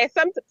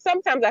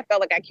 sometimes I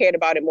felt like I cared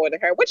about it more than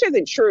her, which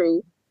isn't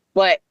true.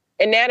 And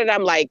now that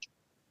I'm like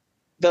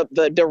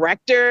the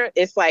director,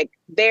 it's like,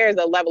 there's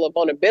a level of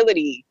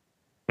vulnerability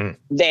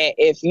that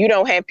if you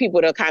don't have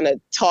people to kind of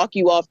talk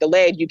you off the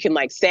ledge, you can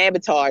like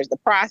sabotage the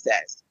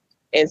process.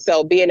 And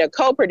so being a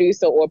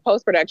co-producer or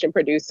post-production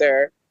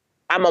producer,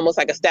 I'm almost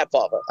like a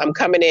stepfather. I'm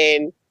coming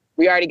in,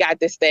 we already got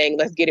this thing,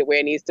 let's get it where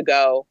it needs to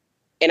go.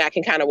 And I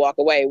can kind of walk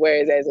away.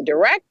 Whereas as a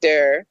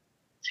director,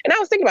 and I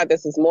was thinking about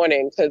this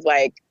morning, because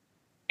like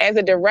as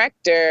a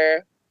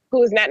director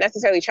who is not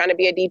necessarily trying to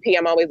be a DP,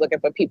 I'm always looking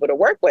for people to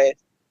work with.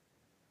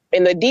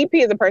 And the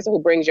DP is the person who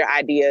brings your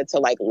idea to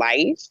like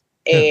life.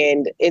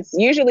 And it's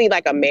usually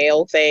like a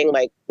male thing,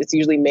 like it's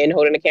usually men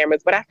holding the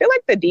cameras. But I feel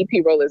like the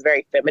DP role is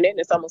very feminine.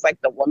 It's almost like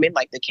the woman,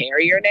 like the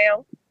carrier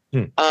now.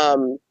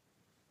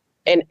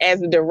 And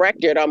as a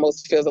director, it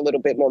almost feels a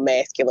little bit more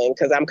masculine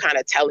because I'm kind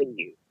of telling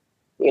you,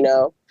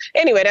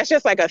 Anyway, that's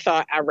just like a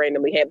thought I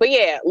randomly had. But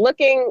yeah,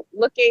 looking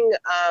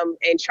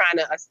and trying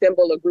to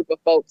assemble a group of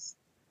folks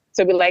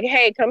to be like,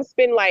 hey, come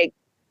spend like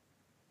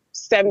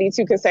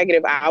 72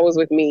 consecutive hours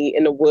with me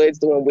in the woods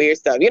doing weird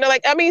stuff.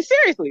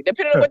 Seriously,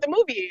 depending on what the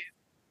movie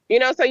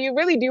is. So you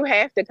really do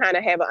have to kind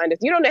of have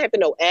you don't have to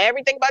know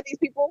everything about these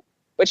people,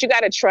 but you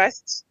got to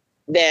trust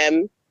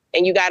them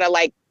and you got to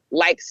like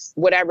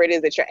whatever it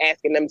is that you're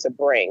asking them to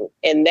bring.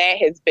 And that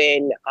has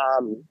been,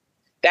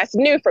 that's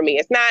new for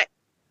me.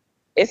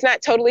 It's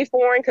not totally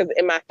foreign because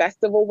in my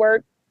festival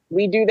work,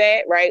 we do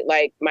that, right?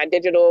 Like my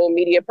digital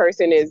media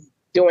person is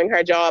doing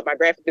her job, my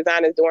graphic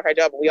designer is doing her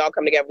job, and we all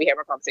come together, we have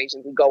our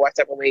conversations, we go our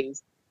separate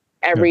ways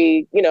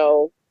every,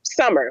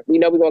 summer. We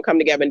know we're gonna come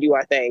together and do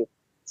our thing.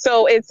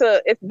 So it's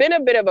been a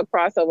bit of a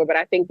crossover, but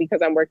I think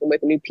because I'm working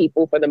with new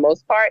people for the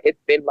most part,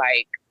 it's been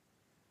like,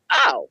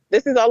 oh,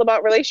 this is all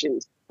about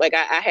relations. Like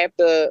I have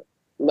to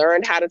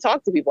learn how to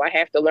talk to people. I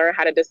have to learn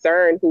how to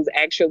discern who's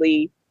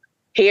actually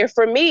here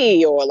for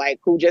me or like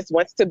who just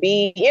wants to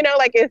be,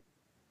 like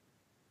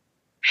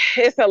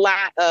it's a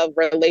lot of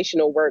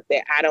relational work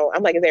that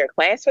I'm like, is there a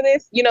class for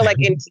this? Like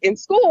in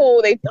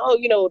school, they,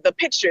 the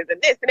pictures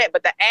and this and that,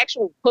 but the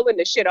actual pulling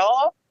the shit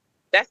off,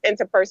 that's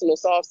interpersonal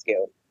soft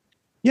skill.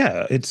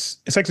 Yeah, it's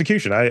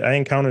execution. I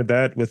encountered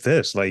that with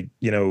this, like,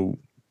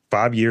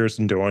 5 years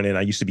in doing it.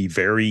 I used to be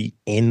very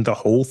in the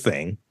whole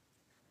thing.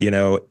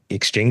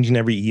 exchanging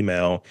every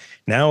email.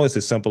 Now it's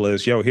as simple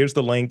as, yo, here's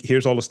the link.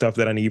 Here's all the stuff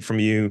that I need from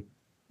you.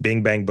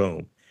 Bing, bang,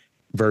 boom.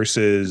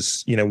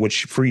 Versus,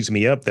 which frees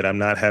me up that I'm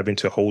not having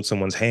to hold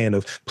someone's hand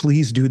of,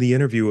 please do the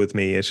interview with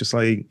me. It's just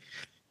like,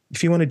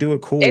 if you want to do it,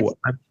 It's, cool.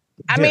 I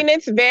Yeah. mean,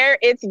 it's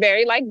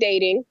very like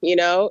dating,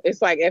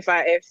 it's like if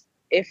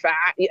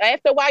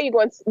after a while you're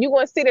going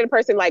to see that the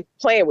person like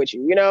playing with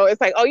you,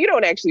 it's like, oh, you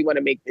don't actually want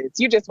to make this.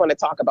 You just want to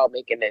talk about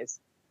making this.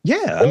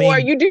 Yeah. I Or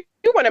mean, you do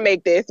want to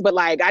make this, but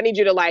like, I need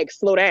you to like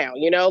slow down,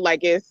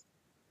 like it's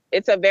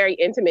a very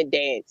intimate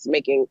dance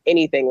making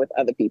anything with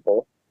other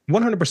people.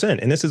 100%.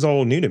 And this is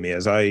all new to me,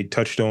 as I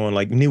touched on,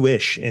 like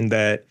newish in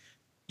that,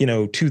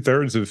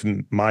 2/3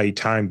 of my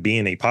time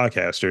being a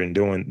podcaster and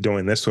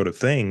doing this sort of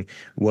thing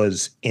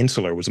was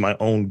insular, was my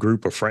own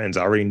group of friends.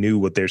 I already knew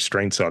what their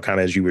strengths are,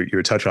 kind of as you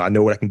were touching on. I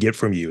know what I can get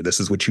from you.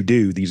 This is what you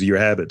do. These are your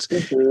habits.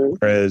 Mm-hmm.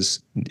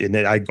 Whereas, and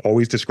then I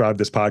always describe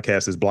this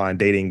podcast as blind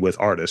dating with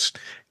artists.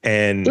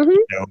 And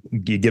Mm-hmm.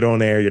 you get on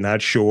there, you're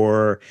not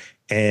sure,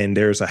 and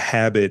there's a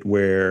habit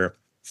where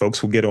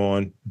folks will get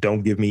on,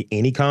 don't give me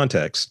any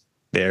context.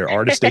 Their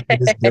artist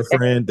statement is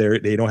different.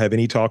 They don't have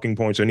any talking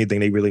points or anything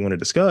they really want to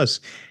discuss.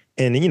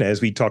 And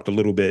as we talked a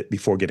little bit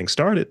before getting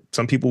started,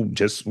 some people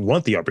just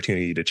want the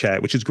opportunity to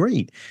chat, which is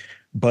great.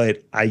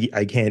 But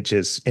I can't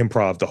just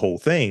improv the whole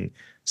thing.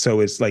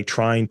 So it's like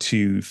trying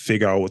to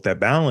figure out what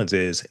that balance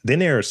is. Then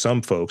there are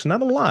some folks,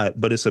 not a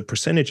lot, but it's a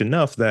percentage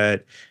enough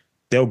that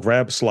they'll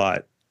grab a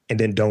slot and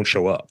then don't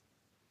show up.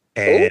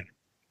 Ooh, And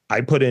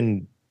I put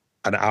in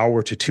an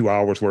hour to 2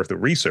 hours worth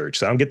of research.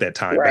 So I don't get that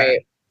time back.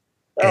 right.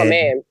 Oh And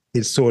man.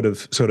 it's sort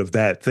of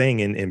that thing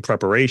in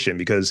preparation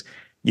because,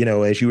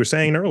 as you were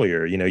saying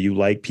earlier, you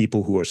like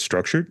people who are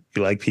structured,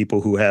 you like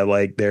people who have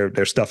like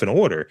their stuff in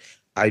order.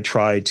 I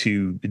try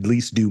to at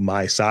least do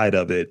my side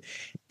of it.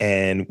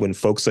 And when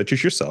folks such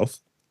as yourself,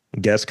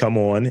 guests come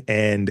on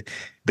and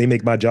they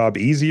make my job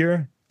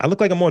easier, I look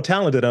like I'm more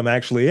talented. I'm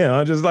actually,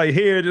 I'm just like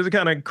here, just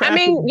kind of I crafting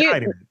mean, and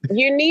guiding it.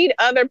 you need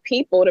other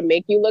people to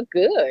make you look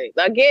good.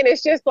 Again,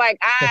 it's just like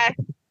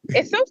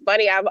it's so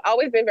funny. I've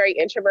always been very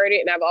introverted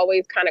and I've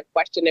always kind of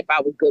questioned if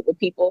I was good with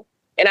people.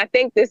 And I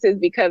think this is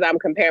because I'm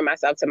comparing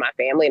myself to my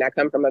family and I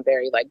come from a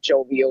very like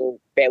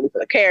jovial family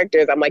full of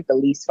characters. I'm like the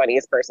least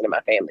funniest person in my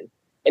family.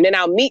 And then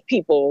I'll meet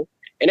people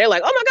and they're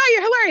like, oh my God,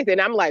 you're hilarious.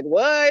 And I'm like,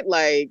 what?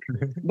 Like,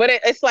 but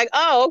it's like,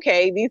 oh,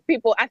 okay. These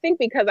people, I think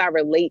because I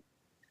relate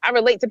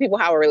to people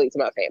how I relate to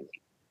my family,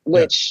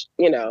 Yeah. which,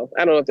 I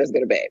don't know if that's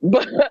good or bad,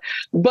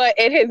 but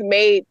it has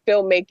made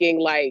filmmaking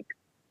like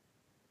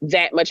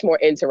that much more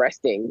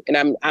interesting.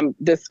 And I'm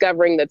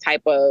discovering the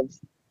type of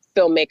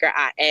filmmaker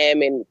I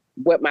am and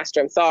what my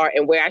strengths are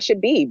and where I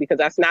should be, because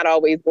that's not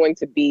always going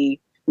to be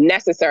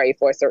necessary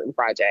for a certain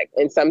project.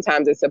 And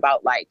sometimes it's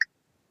about like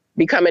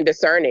becoming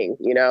discerning,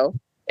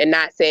 and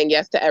not saying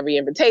yes to every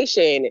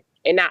invitation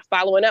and not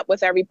following up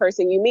with every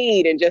person you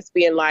meet and just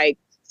being like,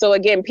 so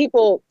again,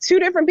 two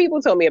different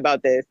people told me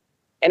about this.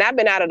 And I've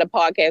been out of the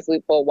podcast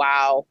loop for a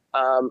while.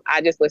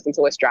 I just listen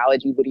to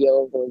astrology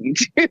videos on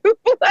YouTube.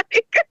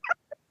 Like,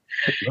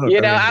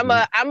 Look, I'm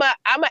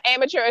an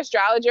amateur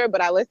astrologer,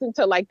 but I listen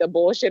to like the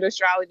bullshit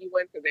astrology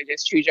ones because they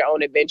just choose your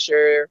own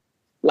adventure,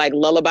 like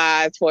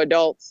lullabies for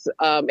adults.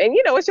 And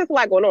it's just a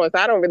lot going on. So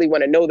I don't really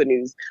want to know the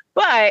news,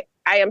 but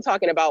I am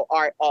talking about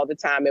art all the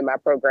time in my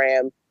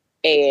program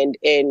and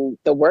in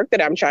the work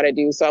that I'm trying to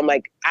do. So I'm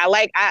like,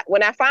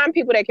 when I find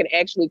people that can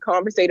actually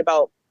conversate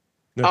about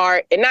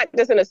art and not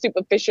just in a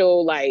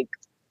superficial, like,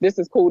 this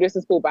is cool,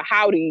 but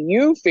how do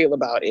you feel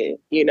about it?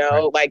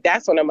 Right. Like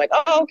that's when I'm like,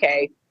 oh,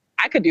 okay,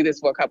 I could do this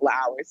for a couple of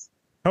hours.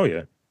 Oh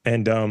yeah.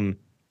 And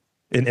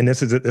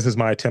this is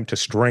my attempt to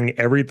string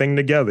everything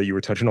together. You were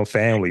touching on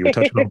family, you were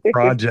touching on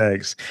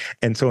projects.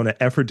 And so in an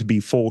effort to be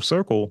full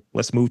circle,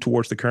 let's move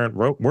towards the current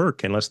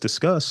work and let's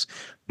discuss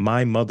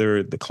My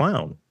Mother the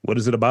Clown. What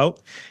is it about?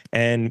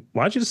 And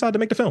why did you decide to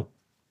make the film?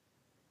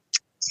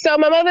 So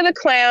My Mother the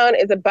Clown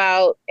is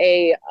about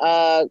a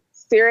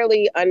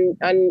serially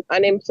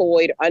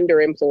unemployed,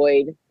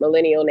 underemployed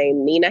millennial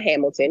named Nia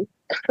Hampton,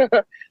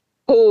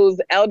 whose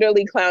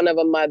elderly clown of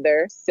a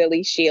mother,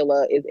 silly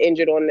Sheila, is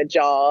injured on the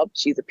job.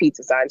 She's a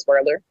pizza sign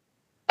twirler.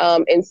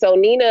 And so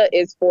Nina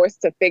is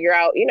forced to figure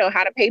out,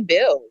 how to pay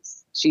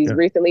bills. She's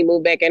recently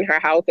moved back in her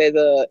house as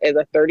a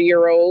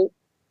 30-year-old.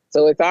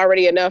 So it's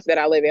already enough that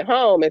I live at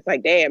home. It's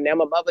like, damn, now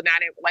my mother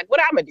not in, like, what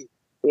I'm gonna do,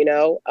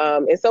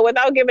 And so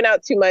without giving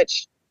out too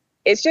much,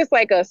 it's just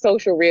like a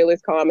social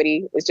realist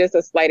comedy. It's just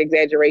a slight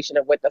exaggeration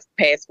of what the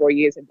past 4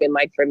 years have been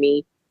like for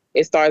me.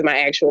 It stars my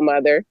actual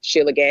mother,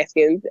 Sheila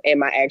Gaskins, and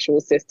my actual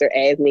sister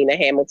as Nia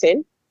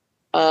Hampton.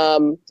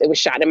 It was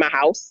shot in my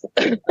house.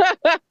 And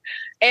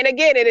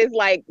again, it is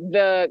like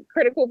the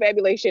critical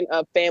fabulation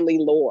of family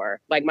lore.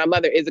 Like, my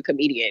mother is a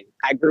comedian.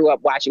 I grew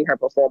up watching her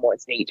perform on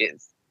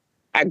stages.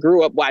 I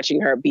grew up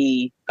watching her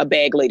be a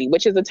bag lady,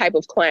 which is a type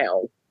of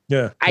clown.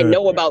 Yeah. I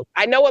know about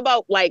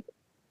like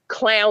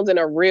clowns in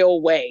a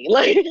real way.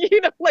 Like,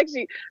 like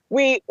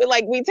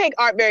we take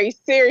art very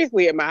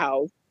seriously in my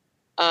house.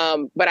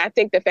 But I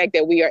think the fact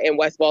that we are in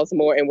West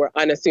Baltimore and we're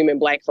unassuming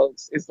Black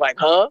folks is like,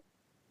 huh?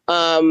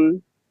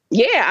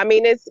 Yeah, I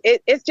mean,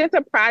 it's just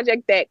a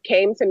project that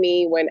came to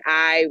me when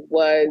I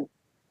was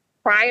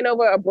crying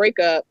over a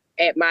breakup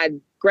at my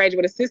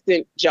graduate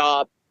assistant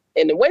job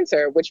in the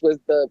winter, which was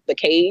the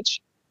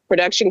cage,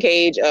 production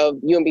cage of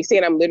UMBC.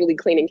 And I'm literally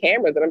cleaning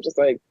cameras. And I'm just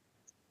like,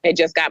 I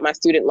just got my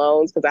student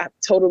loans because I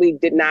totally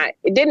did not,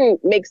 it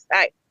didn't make,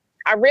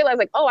 I realized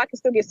like, oh, I can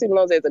still get student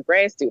loans as a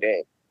grad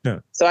student. Yeah.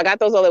 So I got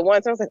those all at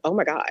once. I was like, oh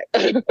my God.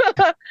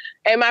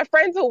 And my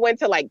friends who went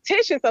to like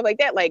Tisch and stuff like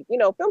that, like, you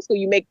know, film school,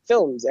 you make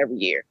films every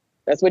year.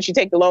 That's what you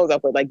take the loans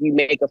up with. Like you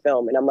make a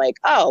film. And I'm like,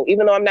 oh,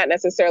 even though I'm not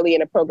necessarily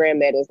in a program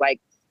that is like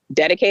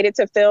dedicated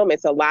to film,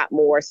 it's a lot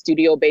more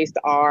studio based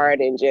art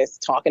and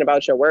just talking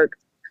about your work.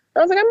 I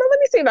was like, let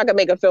me see if I can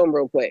make a film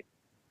real quick.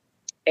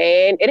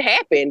 And it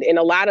happened. And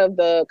a lot of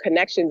the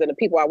connections and the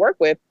people I work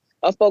with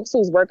are folks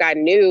whose work I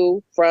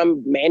knew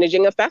from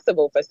managing a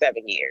festival for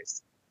 7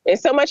 years. And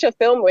so much of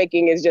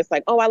filmmaking is just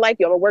like, oh, I like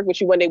you. I'm gonna work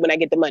with you one day when I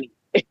get the money.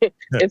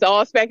 It's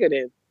all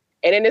speculative.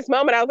 And in this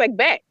moment, I was like,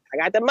 bet, I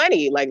got the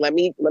money. Like, let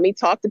me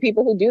talk to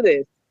people who do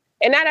this.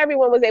 And not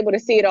everyone was able to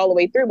see it all the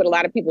way through, but a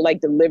lot of people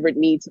like delivered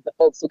me to the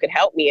folks who could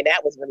help me, and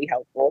that was really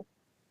helpful.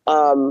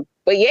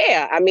 But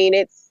yeah, I mean,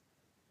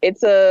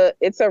 it's a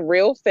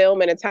real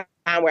film in a time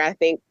where I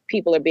think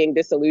people are being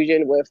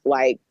disillusioned with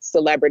like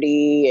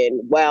celebrity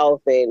and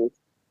wealth, and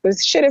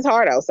this shit is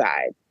hard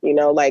outside. You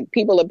know, like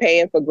people are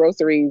paying for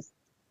groceries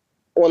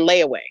on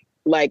layaway.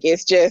 Like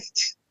it's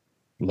just,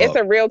 it's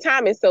a real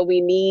time. And so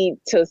we need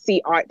to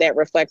see art that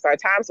reflects our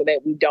time so that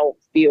we don't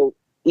feel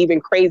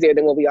even crazier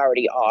than what we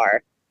already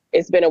are.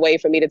 It's been a way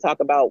for me to talk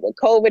about what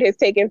COVID has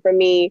taken from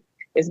me.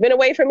 It's been a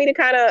way for me to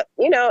kind of,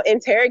 you know,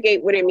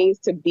 interrogate what it means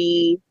to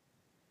be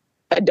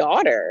a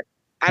daughter.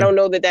 I don't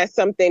know that that's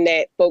something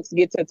that folks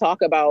get to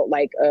talk about,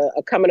 like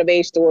a coming of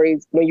age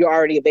stories when you're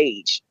already of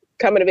age.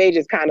 Coming of age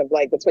is kind of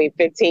like between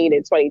 15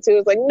 and 22.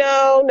 It's like,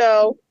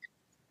 no.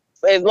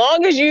 As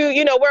long as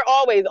you know, we're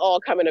always all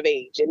coming of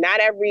age, and not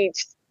every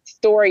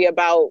story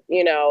about,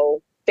 you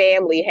know,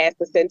 family has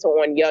to center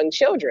on young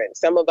children.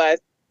 Some of us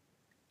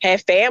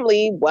have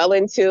family well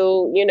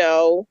into, you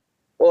know,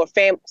 or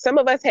some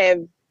of us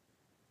have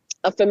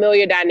a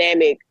familiar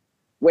dynamic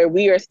where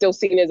we are still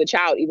seen as a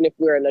child, even if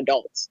we're an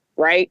adult,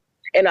 right?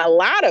 And a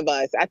lot of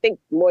us, I think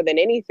more than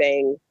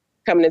anything,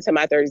 coming into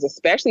my 30s,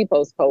 especially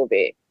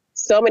post-COVID,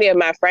 so many of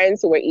my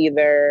friends who were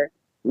either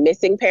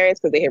missing parents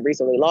because they had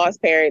recently lost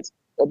parents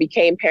or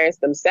became parents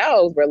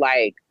themselves were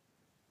like,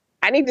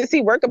 I need to see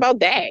work about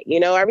that. You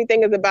know,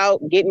 everything is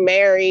about getting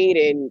married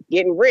and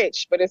getting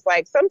rich, but it's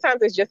like,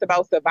 sometimes it's just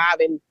about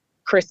surviving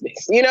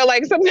Christmas. You know,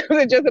 like sometimes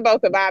it's just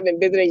about surviving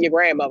visiting your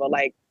grandmother.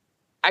 Like,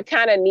 I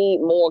kind of need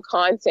more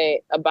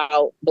content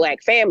about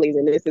Black families,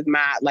 and this is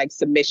my like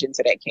submission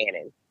to that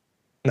canon.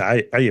 No,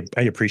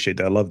 I appreciate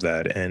that. I love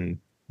that. And,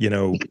 you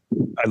know,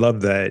 I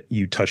love that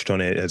you touched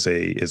on it as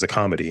a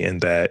comedy,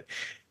 and that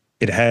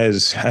it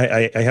has,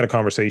 I had a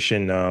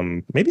conversation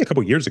maybe a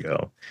couple of years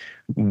ago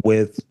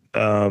with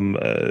a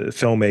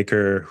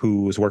filmmaker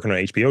who was working on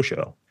an HBO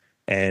show,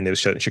 and it was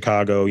shot in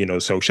Chicago, you know,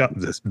 so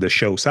the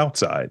show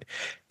Southside.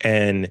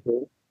 And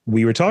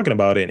we were talking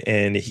about it,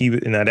 and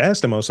I'd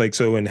asked him, I was like,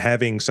 so in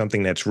having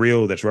something that's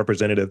real, that's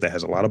representative, that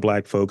has a lot of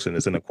Black folks, and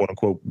is in a quote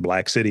unquote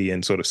Black city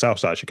in sort of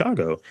Southside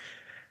Chicago,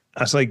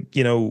 I was like,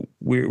 you know,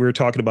 we're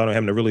talking about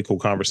having a really cool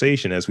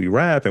conversation as we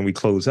wrap and we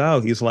close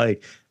out. He's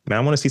like, man,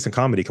 I want to see some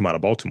comedy come out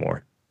of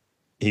Baltimore.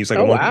 He's like,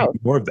 Oh, I want wow.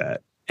 more of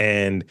that.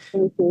 And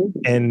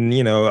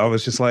you know, I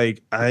was just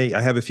like, I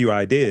have a few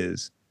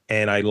ideas,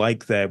 and I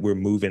like that we're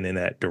moving in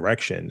that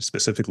direction.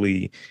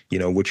 Specifically, you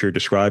know, what you're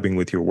describing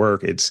with your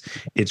work, it's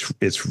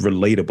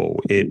relatable.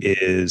 It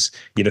is,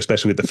 you know,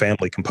 especially with the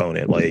family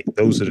component. Like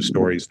those are the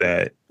stories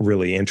that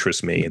really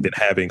interest me. And then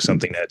having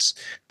something that's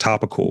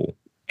topical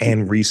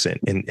and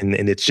recent, and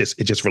it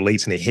just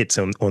relates and it hits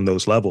on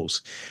those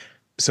levels.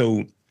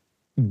 So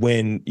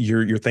when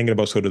you're thinking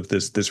about sort of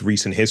this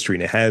recent history,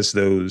 and it has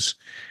those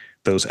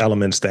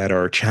elements that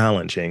are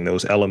challenging,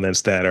 those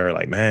elements that are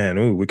like, man,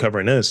 ooh, we're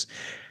covering this.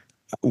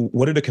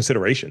 What are the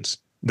considerations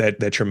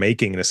that you're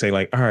making to say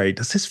like, all right,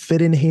 does this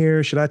fit in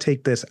here? Should I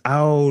take this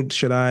out?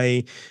 Should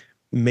I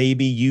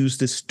maybe use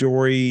this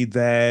story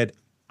that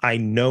I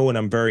know and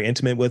I'm very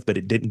intimate with, but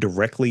it didn't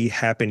directly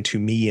happen to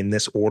me in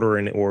this order,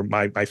 and or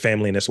my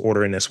family in this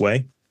order, in this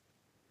way?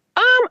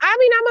 I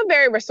mean, I'm a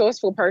very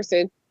resourceful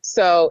person.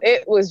 So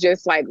it was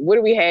just like, what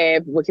do we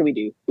have? What can we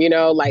do? You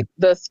know, like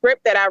the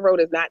script that I wrote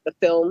is not the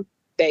film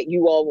that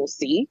you all will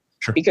see,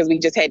 Sure. because we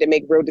just had to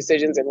make real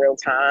decisions in real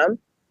time.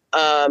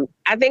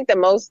 I think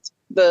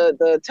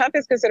the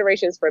toughest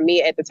considerations for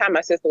me at the time,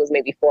 my sister was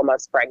maybe 4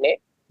 months pregnant.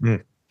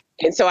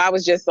 And so I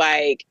was just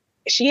like,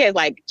 she's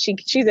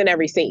in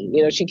every scene,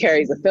 you know, she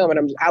carries the film,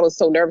 and I was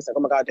so nervous, like,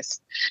 oh my God,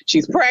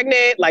 she's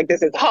pregnant, like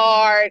this is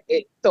hard,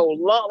 it's so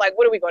long, like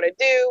what are we going to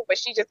do? But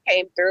she just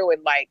came through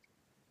and like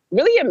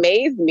really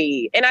amazed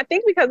me. And I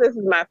think because this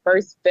is my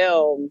first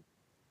film,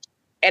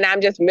 and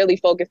I'm just really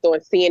focused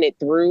on seeing it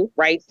through,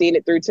 right? Seeing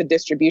it through to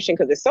distribution,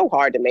 because it's so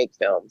hard to make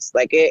films.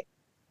 Like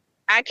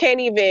I can't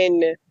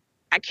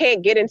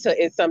get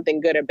into, is something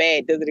good or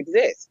bad? Does it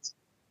exist?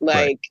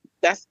 Like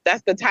that's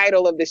the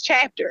title of this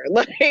chapter.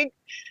 Like,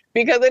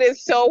 because it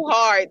is so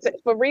hard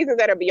for reasons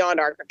that are beyond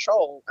our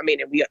control. I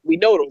mean, and we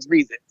know those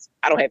reasons.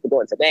 I don't have to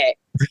go into that.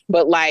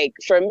 But like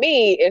for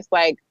me, it's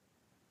like,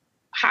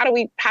 how do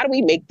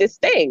we make this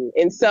thing?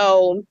 And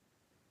so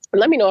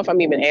let me know if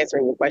I'm even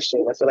answering your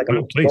question. I feel like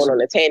I'm going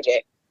on a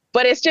tangent.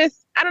 But it's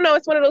just, I don't know,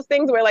 it's one of those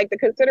things where like the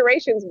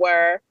considerations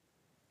were,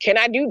 can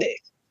I do this?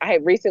 I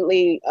had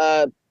recently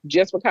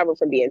just recovered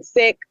from being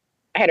sick.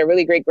 I had a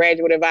really great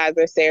graduate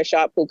advisor, Sarah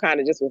Sharp, who kind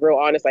of just was real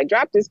honest, like,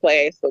 drop this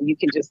class so you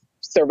can just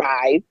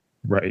survive.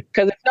 Right.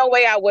 Because there's no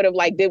way I would have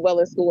like did well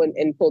in school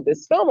and pulled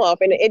this film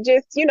off. And it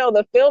just, you know,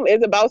 the film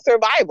is about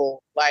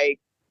survival. Like,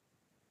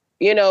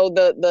 you know,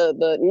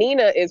 the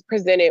Nina is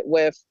presented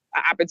with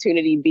an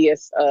opportunity via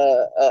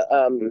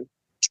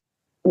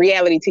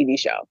reality TV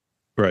show.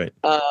 Right.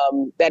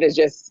 That is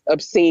just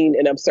obscene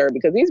and absurd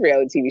because these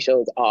reality TV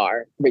shows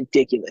are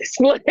ridiculous.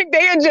 Like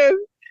they are just,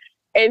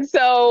 and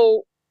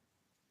so,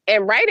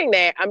 and writing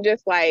that, I'm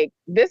just like,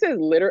 this is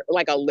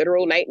like a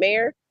literal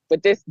nightmare,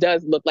 but this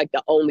does look like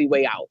the only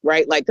way out,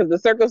 right? Like, because the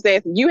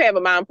circumstances, you have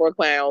a mind for a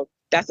clown,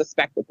 that's a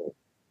spectacle.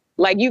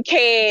 Like you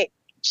can't,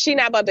 she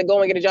not about to go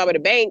and get a job at a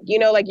bank, you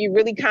know, like you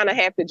really kind of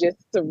have to just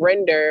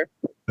surrender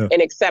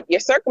and accept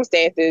your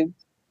circumstances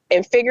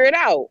and figure it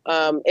out.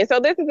 And so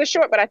this is a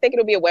short, but I think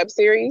it'll be a web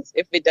series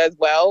if it does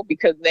well,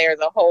 because there's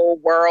a whole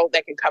world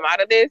that can come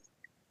out of this.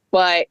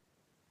 But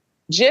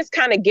just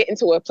kind of get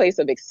into a place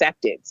of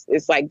acceptance.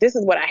 It's like, this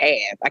is what I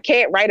have. I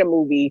can't write a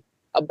movie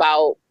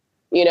about,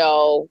 you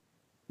know,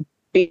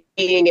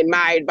 being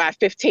admired by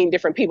 15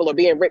 different people or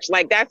being rich.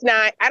 Like that's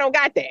not, I don't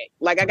got that.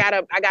 Like I got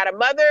a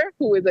mother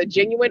who is a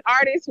genuine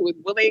artist who is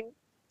willing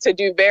to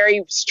do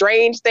very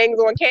strange things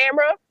on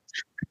camera.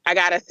 I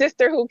got a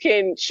sister who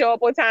can show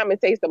up on time and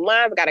say some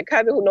lines. I got a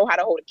cousin who know how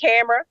to hold a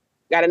camera.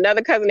 Got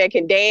another cousin that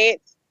can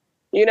dance,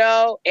 you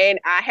know, and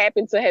I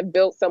happen to have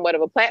built somewhat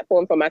of a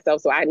platform for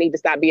myself. So I need to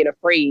stop being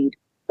afraid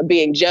of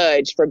being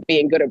judged for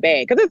being good or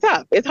bad. Cause it's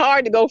tough. It's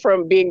hard to go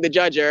from being the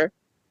judger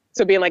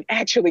to being like,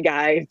 actually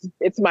guys,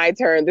 it's my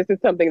turn. This is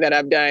something that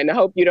I've done. I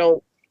hope you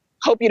don't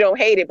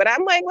hate it. But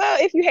I'm like, well,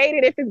 if you hate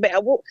it, if it's bad,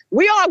 well,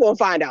 we all gonna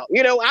find out,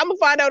 you know, I'm gonna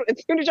find out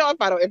as soon as y'all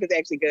find out if it's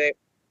actually good.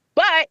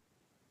 But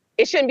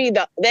that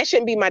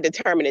shouldn't be my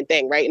determining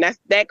thing, right? And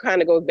that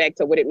kind of goes back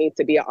to what it means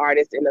to be an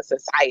artist in a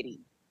society.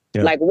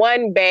 Yeah. Like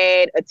one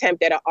bad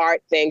attempt at an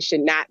art thing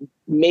should not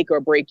make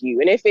or break you.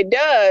 And if it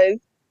does,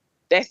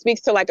 that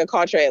speaks to like a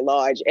culture at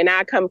large. And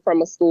I come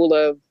from a school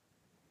of,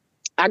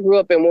 I grew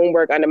up in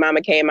Woonwork under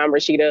Mama K and Mama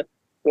Rashida.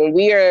 When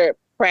we are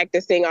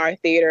practicing our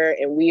theater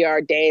and we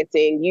are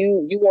dancing,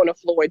 you on the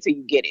floor until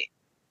you get it.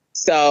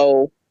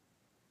 So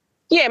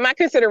yeah, my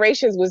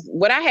considerations was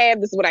what I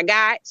have, this is what I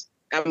got.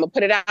 I'm gonna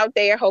put it out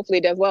there. Hopefully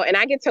it does well. And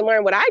I get to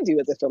learn what I do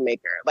as a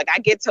filmmaker. Like I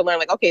get to learn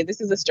like, okay, this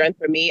is a strength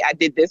for me. I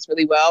did this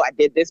really well. I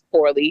did this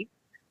poorly,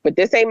 but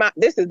this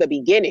is the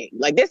beginning.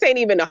 Like this ain't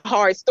even a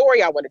hard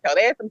story I want to tell.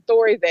 There's some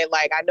stories that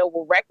like, I know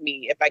will wreck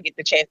me if I get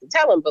the chance to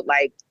tell them, but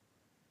like,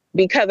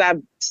 because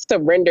I've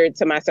surrendered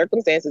to my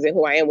circumstances and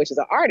who I am, which is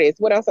an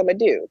artist, what else I'm gonna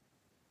do?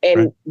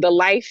 And the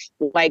life,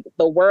 like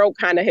the world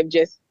kind of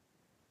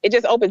it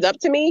just opens up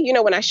to me, you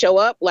know, when I show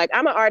up, like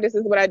I'm an artist,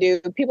 this is what I do.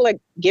 People like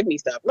give me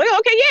stuff. I'm like,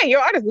 okay, yeah, you're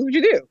an artist, this is what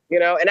you do, you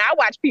know? And I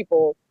watch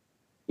people,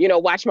 you know,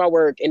 watch my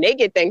work and they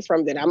get things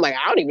from that. I'm like,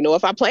 I don't even know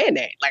if I planned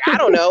that. Like, I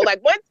don't know.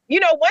 Like once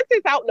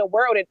it's out in the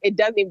world, it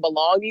doesn't even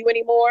belong to you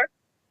anymore.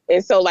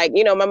 And so like,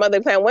 you know, my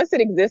mother plan, once it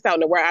exists out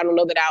in the world, I don't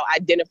know that I'll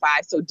identify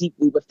so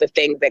deeply with the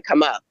things that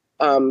come up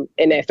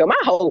in that film.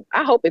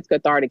 I hope it's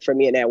cathartic for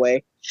me in that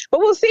way. But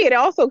we'll see. It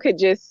also could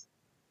just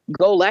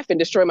go left and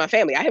destroy my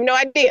family. I have no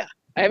idea.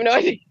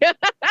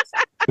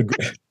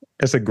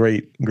 That's a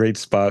great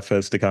spot for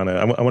us to kind of,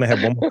 I want to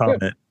have one more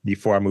comment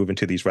before I move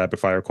into these rapid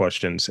fire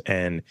questions.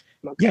 And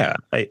yeah,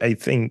 I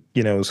think,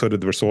 you know, sort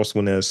of the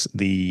resourcefulness,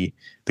 the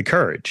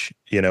courage,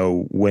 you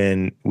know,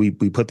 when we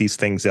put these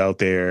things out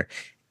there,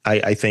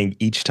 I think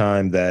each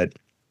time that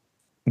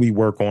we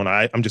work on,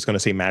 I'm just going to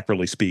say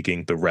macroly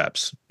speaking, the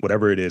reps,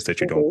 whatever it is that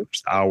you're doing,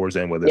 hours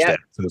in, whether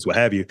it's what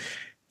have you,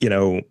 you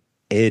know,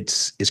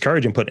 it's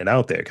courage in putting it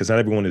out there because not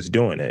everyone is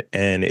doing it.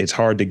 And it's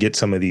hard to get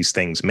some of these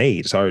things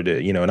made. It's hard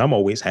to, you know, and I'm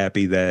always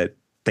happy that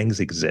things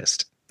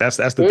exist. That's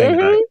the thing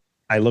that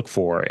I look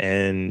for.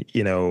 And,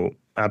 you know,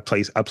 I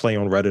play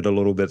on Reddit a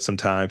little bit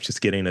sometimes,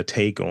 just getting a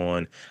take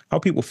on how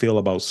people feel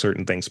about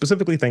certain things,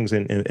 specifically things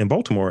in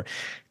Baltimore,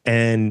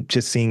 and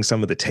just seeing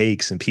some of the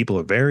takes, and people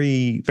are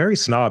very, very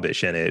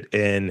snobbish in it,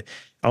 and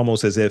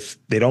almost as if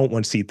they don't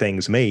want to see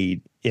things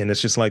made. And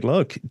it's just like,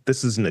 look,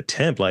 this is an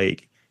attempt,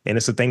 like, and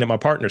it's the thing that my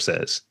partner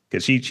says,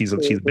 because she's a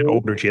bit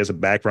older, she has a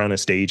background in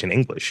stage and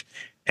English,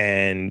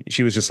 and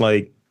she was just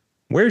like,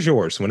 "Where's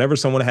yours?" Whenever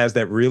someone has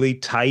that really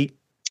tight.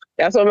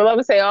 That's what my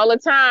mother say all the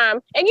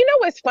time. And you know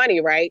what's funny,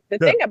 right? The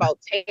thing about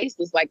taste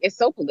is like, it's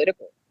so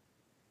political.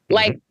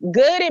 Like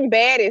good and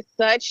bad is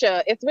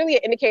it's really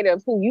an indicator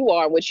of who you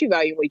are, what you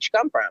value, where you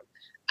come from.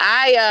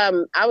 I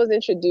was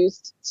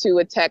introduced to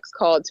a text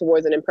called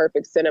Towards an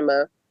Imperfect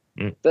Cinema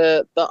Mm.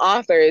 The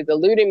author is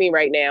eluding me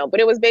right now, but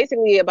it was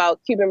basically about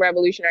Cuban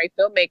revolutionary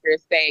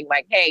filmmakers saying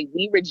like, hey,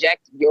 we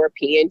reject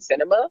European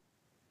cinema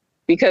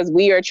because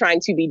we are trying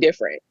to be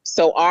different.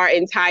 So our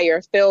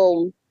entire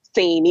film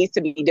scene needs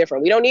to be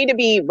different. We don't need to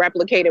be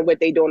replicating what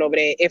they're doing over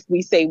there if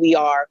we say we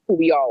are who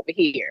we are over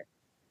here.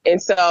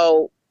 And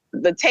so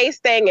the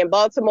taste thing in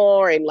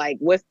Baltimore and like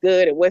what's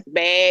good and what's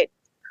bad,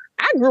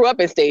 I grew up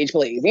in stage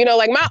plays. You know,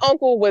 like my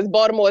uncle was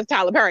Baltimore's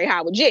Tyler Perry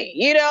Howard G,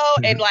 you know,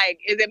 and like,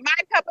 is it my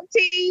cup of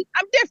tea?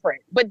 I'm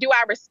different. But do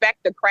I respect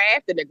the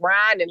craft and the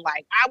grind? And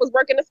like, I was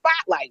working the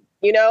spotlight,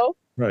 you know?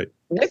 Right.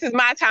 This is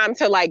my time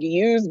to like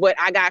use what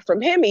I got from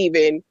him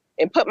even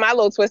and put my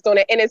little twist on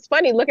it. And it's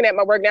funny looking at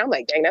my work now, I'm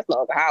like, dang, that's not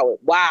Uncle Howard.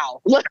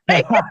 Wow.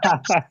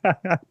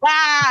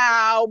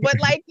 Wow. But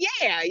like,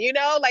 yeah, you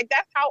know, like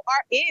that's how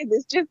art is.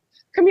 It's just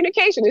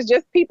communication. It's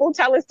just people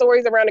telling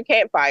stories around a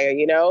campfire,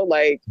 you know,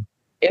 like,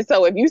 and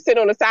so if you sit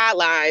on the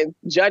sidelines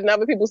judging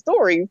other people's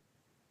stories,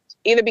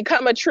 either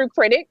become a true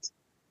critic,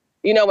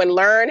 you know, and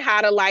learn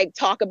how to like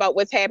talk about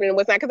what's happening and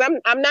what's not. Because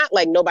I'm not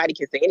like nobody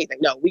can say anything.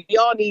 No, we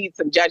all need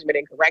some judgment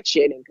and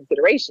correction and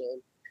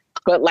consideration.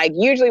 But like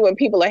usually when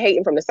people are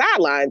hating from the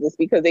sidelines, it's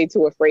because they're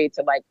too afraid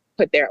to like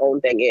put their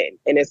own thing in.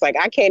 And it's like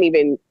I can't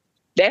even.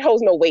 That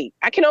holds no weight.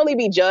 I can only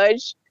be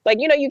judged. Like,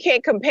 you know, you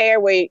can't compare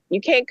where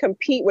you can't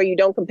compete where you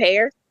don't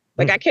compare.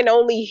 Like I can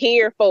only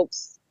hear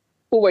folks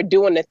who are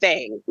doing the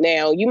thing.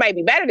 Now, you might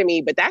be better than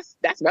me, but that's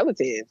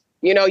relative.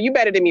 You know, you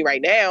better than me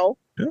right now.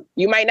 Yeah.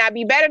 You might not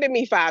be better than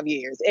me 5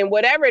 years and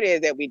whatever it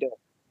is that we do.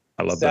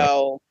 I love that.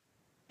 So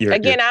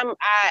again,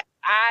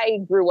 I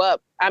grew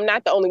up, I'm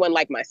not the only one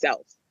like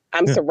myself.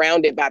 I'm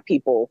surrounded by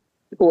people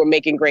who are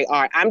making great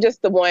art. I'm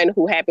just the one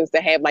who happens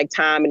to have like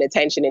time and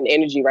attention and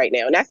energy right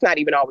now. And that's not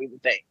even always a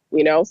thing,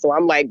 you know? So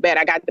I'm like, bet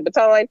I got the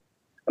baton.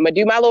 I'm gonna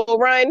do my little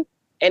run.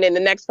 And then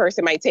the next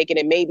person might take it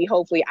and maybe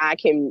hopefully I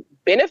can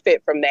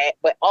benefit from that.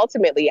 But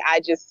ultimately, I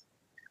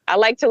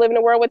like to live in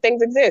a world where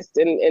things exist.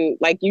 And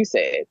like you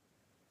said.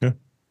 Yeah.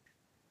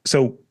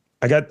 So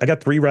I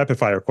got 3 rapid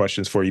fire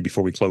questions for you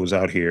before we close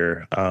out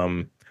here.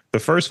 The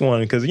first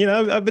one, because, you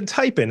know, I've been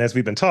typing as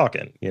we've been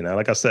talking, you know,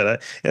 like I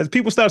said, as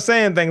people start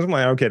saying things, I'm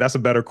like, okay, that's a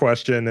better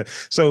question.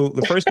 So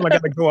the first one I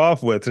got to go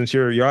off with, since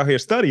you're out here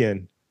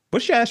studying,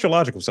 what's your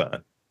astrological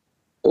sign?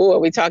 Oh, are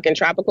we talking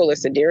tropical or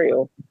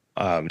sidereal?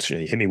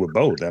 Hit me with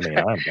both. I mean,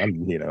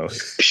 I'm you know.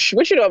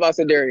 What you know about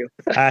sidereal?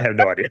 I have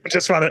no idea.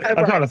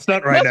 I'm trying to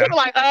stunt right now.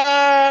 Like,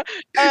 well,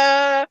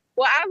 I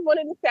was born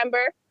in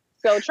December.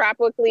 So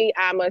tropically,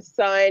 I'm a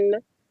sun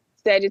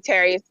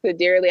Sagittarius,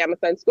 sidereally, I'm a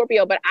sun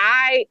Scorpio, but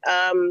I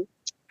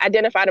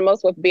identify the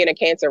most with being a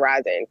Cancer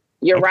rising.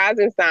 Your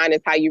rising sign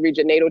is how you read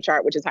your natal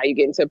chart, which is how you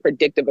get into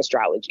predictive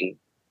astrology.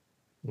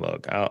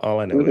 Look,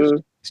 all I know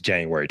is it's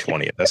January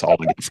 20th. That's all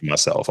I get for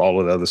myself. All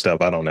of the other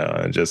stuff, I don't know.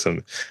 And just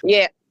some.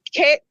 Yeah.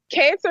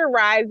 Cancer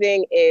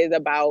rising is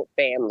about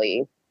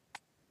family.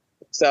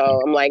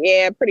 So I'm like,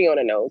 yeah, pretty on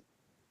the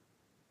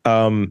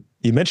nose.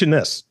 You mentioned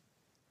this.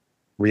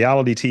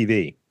 Reality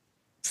TV.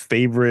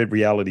 Favorite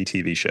reality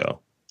TV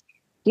show?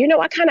 You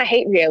know, I kind of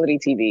hate reality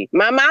TV.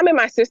 My mom and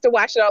my sister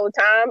watch it all the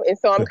time. And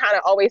so I'm kind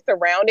of always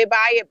surrounded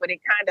by it. But it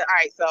kind of, all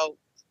right, so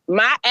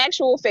my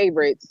actual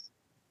favorites,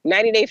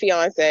 90 Day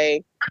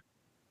Fiance,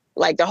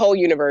 like the whole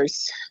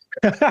universe.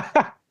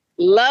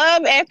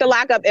 Love After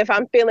Lockup if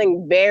I'm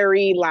feeling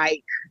very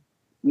like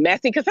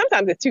messy, because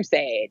sometimes it's too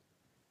sad.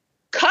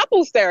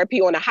 Couples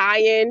therapy on the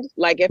high end,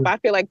 like if I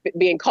feel like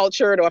being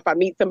cultured or if I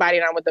meet somebody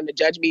and I want them to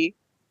judge me,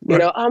 you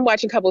know, I'm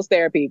watching couples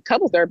therapy.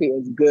 Couples therapy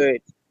is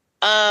good.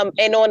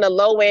 And on the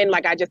low end,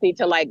 like I just need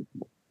to like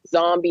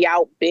zombie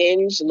out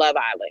binge Love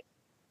Island.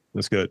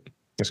 That's good.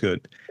 That's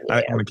good.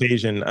 Yeah. On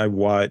occasion, I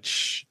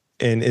watch,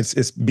 and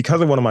it's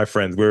because of one of my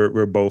friends.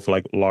 We're both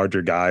like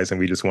larger guys, and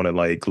we just want to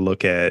like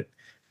look at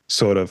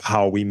sort of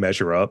how we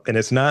measure up. And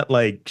it's not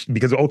like,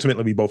 because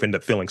ultimately we both end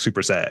up feeling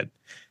super sad.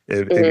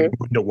 If you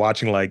end up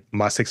watching like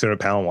My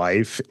 600-Pound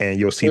Life, and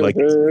you'll see like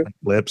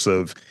clips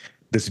of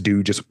this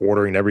dude just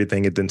ordering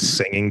everything and then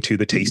singing to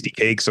the tasty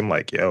cakes. I'm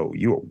like, yo,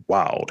 you are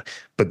wild.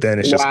 But then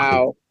it's just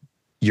like,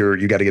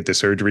 you got to get this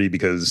surgery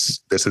because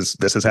this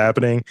is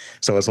happening.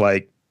 So it's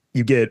like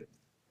you get,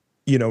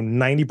 you know,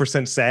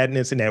 90%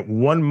 sadness in that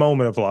one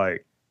moment of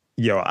like,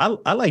 yo,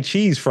 I like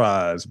cheese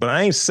fries, but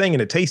I ain't singing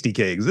to tasty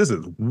cakes. This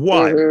is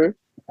wild.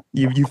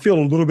 You feel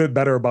a little bit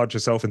better about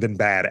yourself and then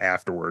bad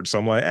afterwards. So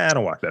I'm like, I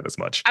don't watch that as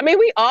much. I mean,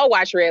 we all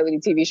watch reality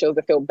TV shows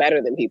to feel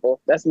better than people.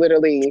 That's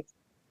literally,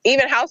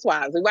 even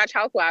Housewives. We watch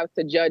Housewives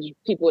to judge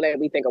people that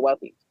we think are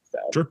wealthy. So.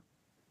 Sure.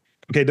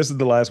 Okay, this is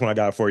the last one I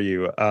got for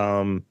you.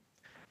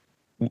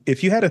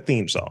 If you had a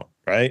theme song,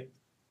 right?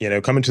 You know,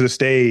 coming to the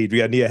stage, we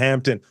got Nia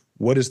Hampton.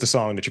 What is the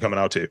song that you're coming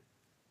out to?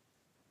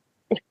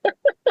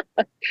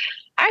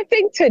 I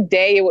think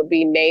today it would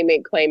be Name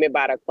It, Claim It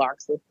by the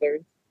Clark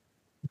Sisters.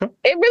 Okay.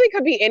 It really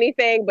could be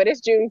anything, but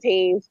it's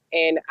Juneteenth,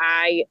 and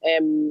I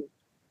am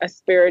a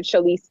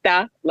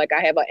spiritualista. Like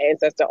I have an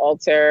ancestor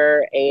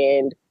altar,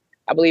 and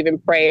I believe in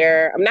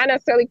prayer. I'm not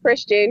necessarily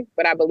Christian,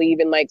 but I believe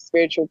in like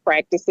spiritual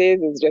practices.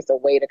 It's just a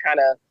way to kind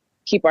of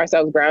keep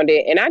ourselves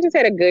grounded. And I just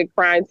had a good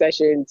crying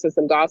session to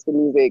some gospel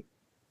music.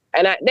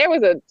 And there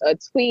was a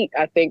tweet,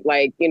 I think,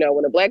 like, you know,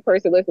 when a Black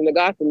person listens to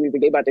gospel music,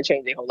 they about to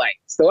change their whole life.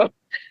 So,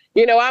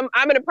 you know,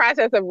 I'm in the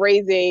process of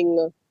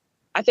raising,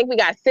 I think we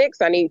got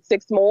 6. I need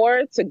 6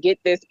 more to get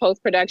this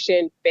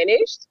post-production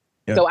finished.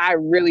 Yeah. So I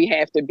really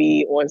have to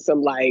be on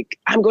some, like,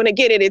 I'm going to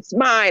get it. It's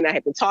mine. I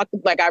have to talk.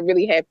 Like, I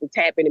really have to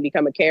tap in and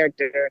become a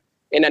character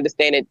and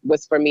understand it.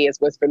 What's for me is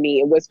what's for me.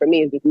 And what's for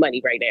me is this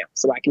money right now.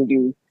 So I can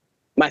do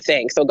my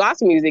thing. So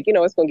gospel music, you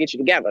know, it's going to get you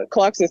together.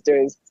 Clark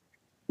Sisters,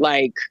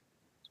 like,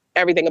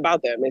 everything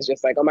about them is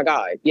just like, oh my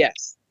God,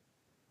 yes.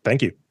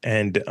 Thank you.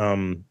 And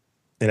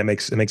it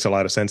makes a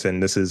lot of sense.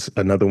 And this is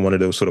another one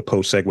of those sort of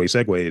post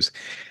segues.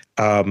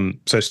 So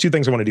there's 2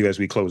 things I want to do as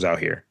we close out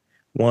here.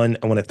 One,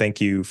 I want to thank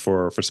you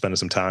for spending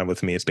some time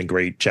with me. It's been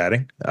great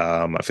chatting.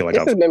 I feel like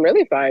this has been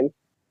really fun.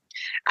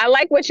 I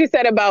like what you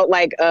said about,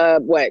 like,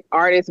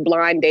 artist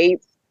blind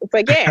dates. It's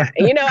like, yeah,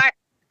 and you know,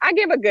 I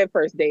give a good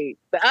first date.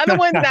 The other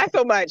ones, not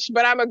so much,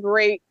 but I'm a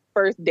great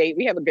first date.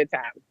 We have a good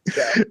time.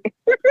 So.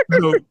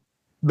 So,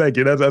 thank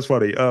you. That's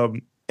funny.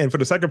 And for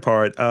the second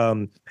part,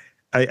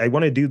 I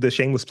want to do the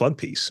shameless plug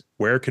piece.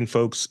 Where can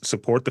folks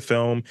support the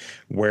film?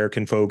 Where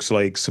can folks,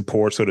 like,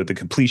 support sort of the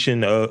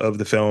completion of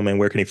the film? And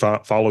where can they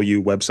follow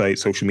you? Website,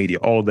 social media,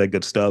 all of that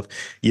good stuff.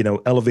 You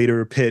know,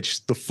 elevator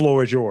pitch. The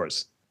floor is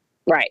yours.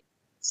 Right.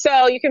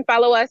 So you can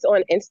follow us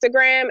on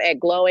Instagram at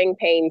Glowing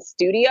Pain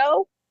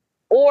Studio,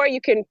 or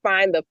you can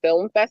find the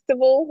film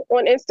festival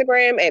on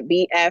Instagram at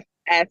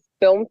BFS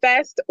Film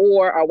Fest,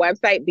 or our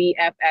website,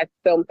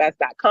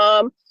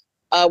 bfsfilmfest.com.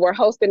 We're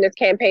hosting this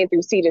campaign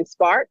through Seed and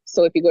Spark.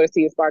 So if you go to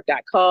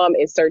seedandspark.com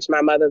and search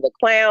My Mother the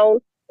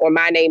Clown or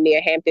my name, Nia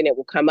Hampton, it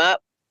will come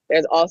up.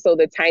 There's also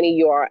the tiny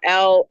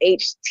URL,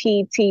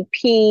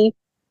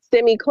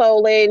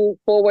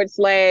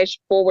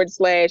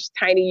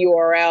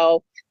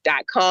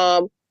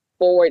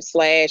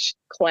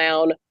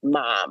 http://tinyurl.com/clown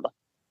mom.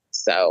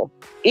 So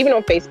even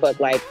on Facebook,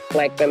 like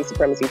Black Film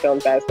Supremacy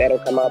Film Fest, that'll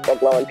come up, or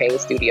Glowing Pain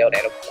Studio,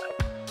 that'll come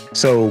up.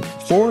 So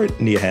for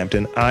Nia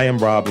Hampton, I am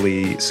Rob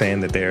Lee,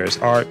 saying that there's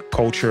art,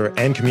 culture,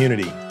 and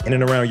community in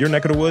and around your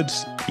neck of the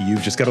woods.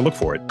 You've just got to look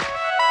for it.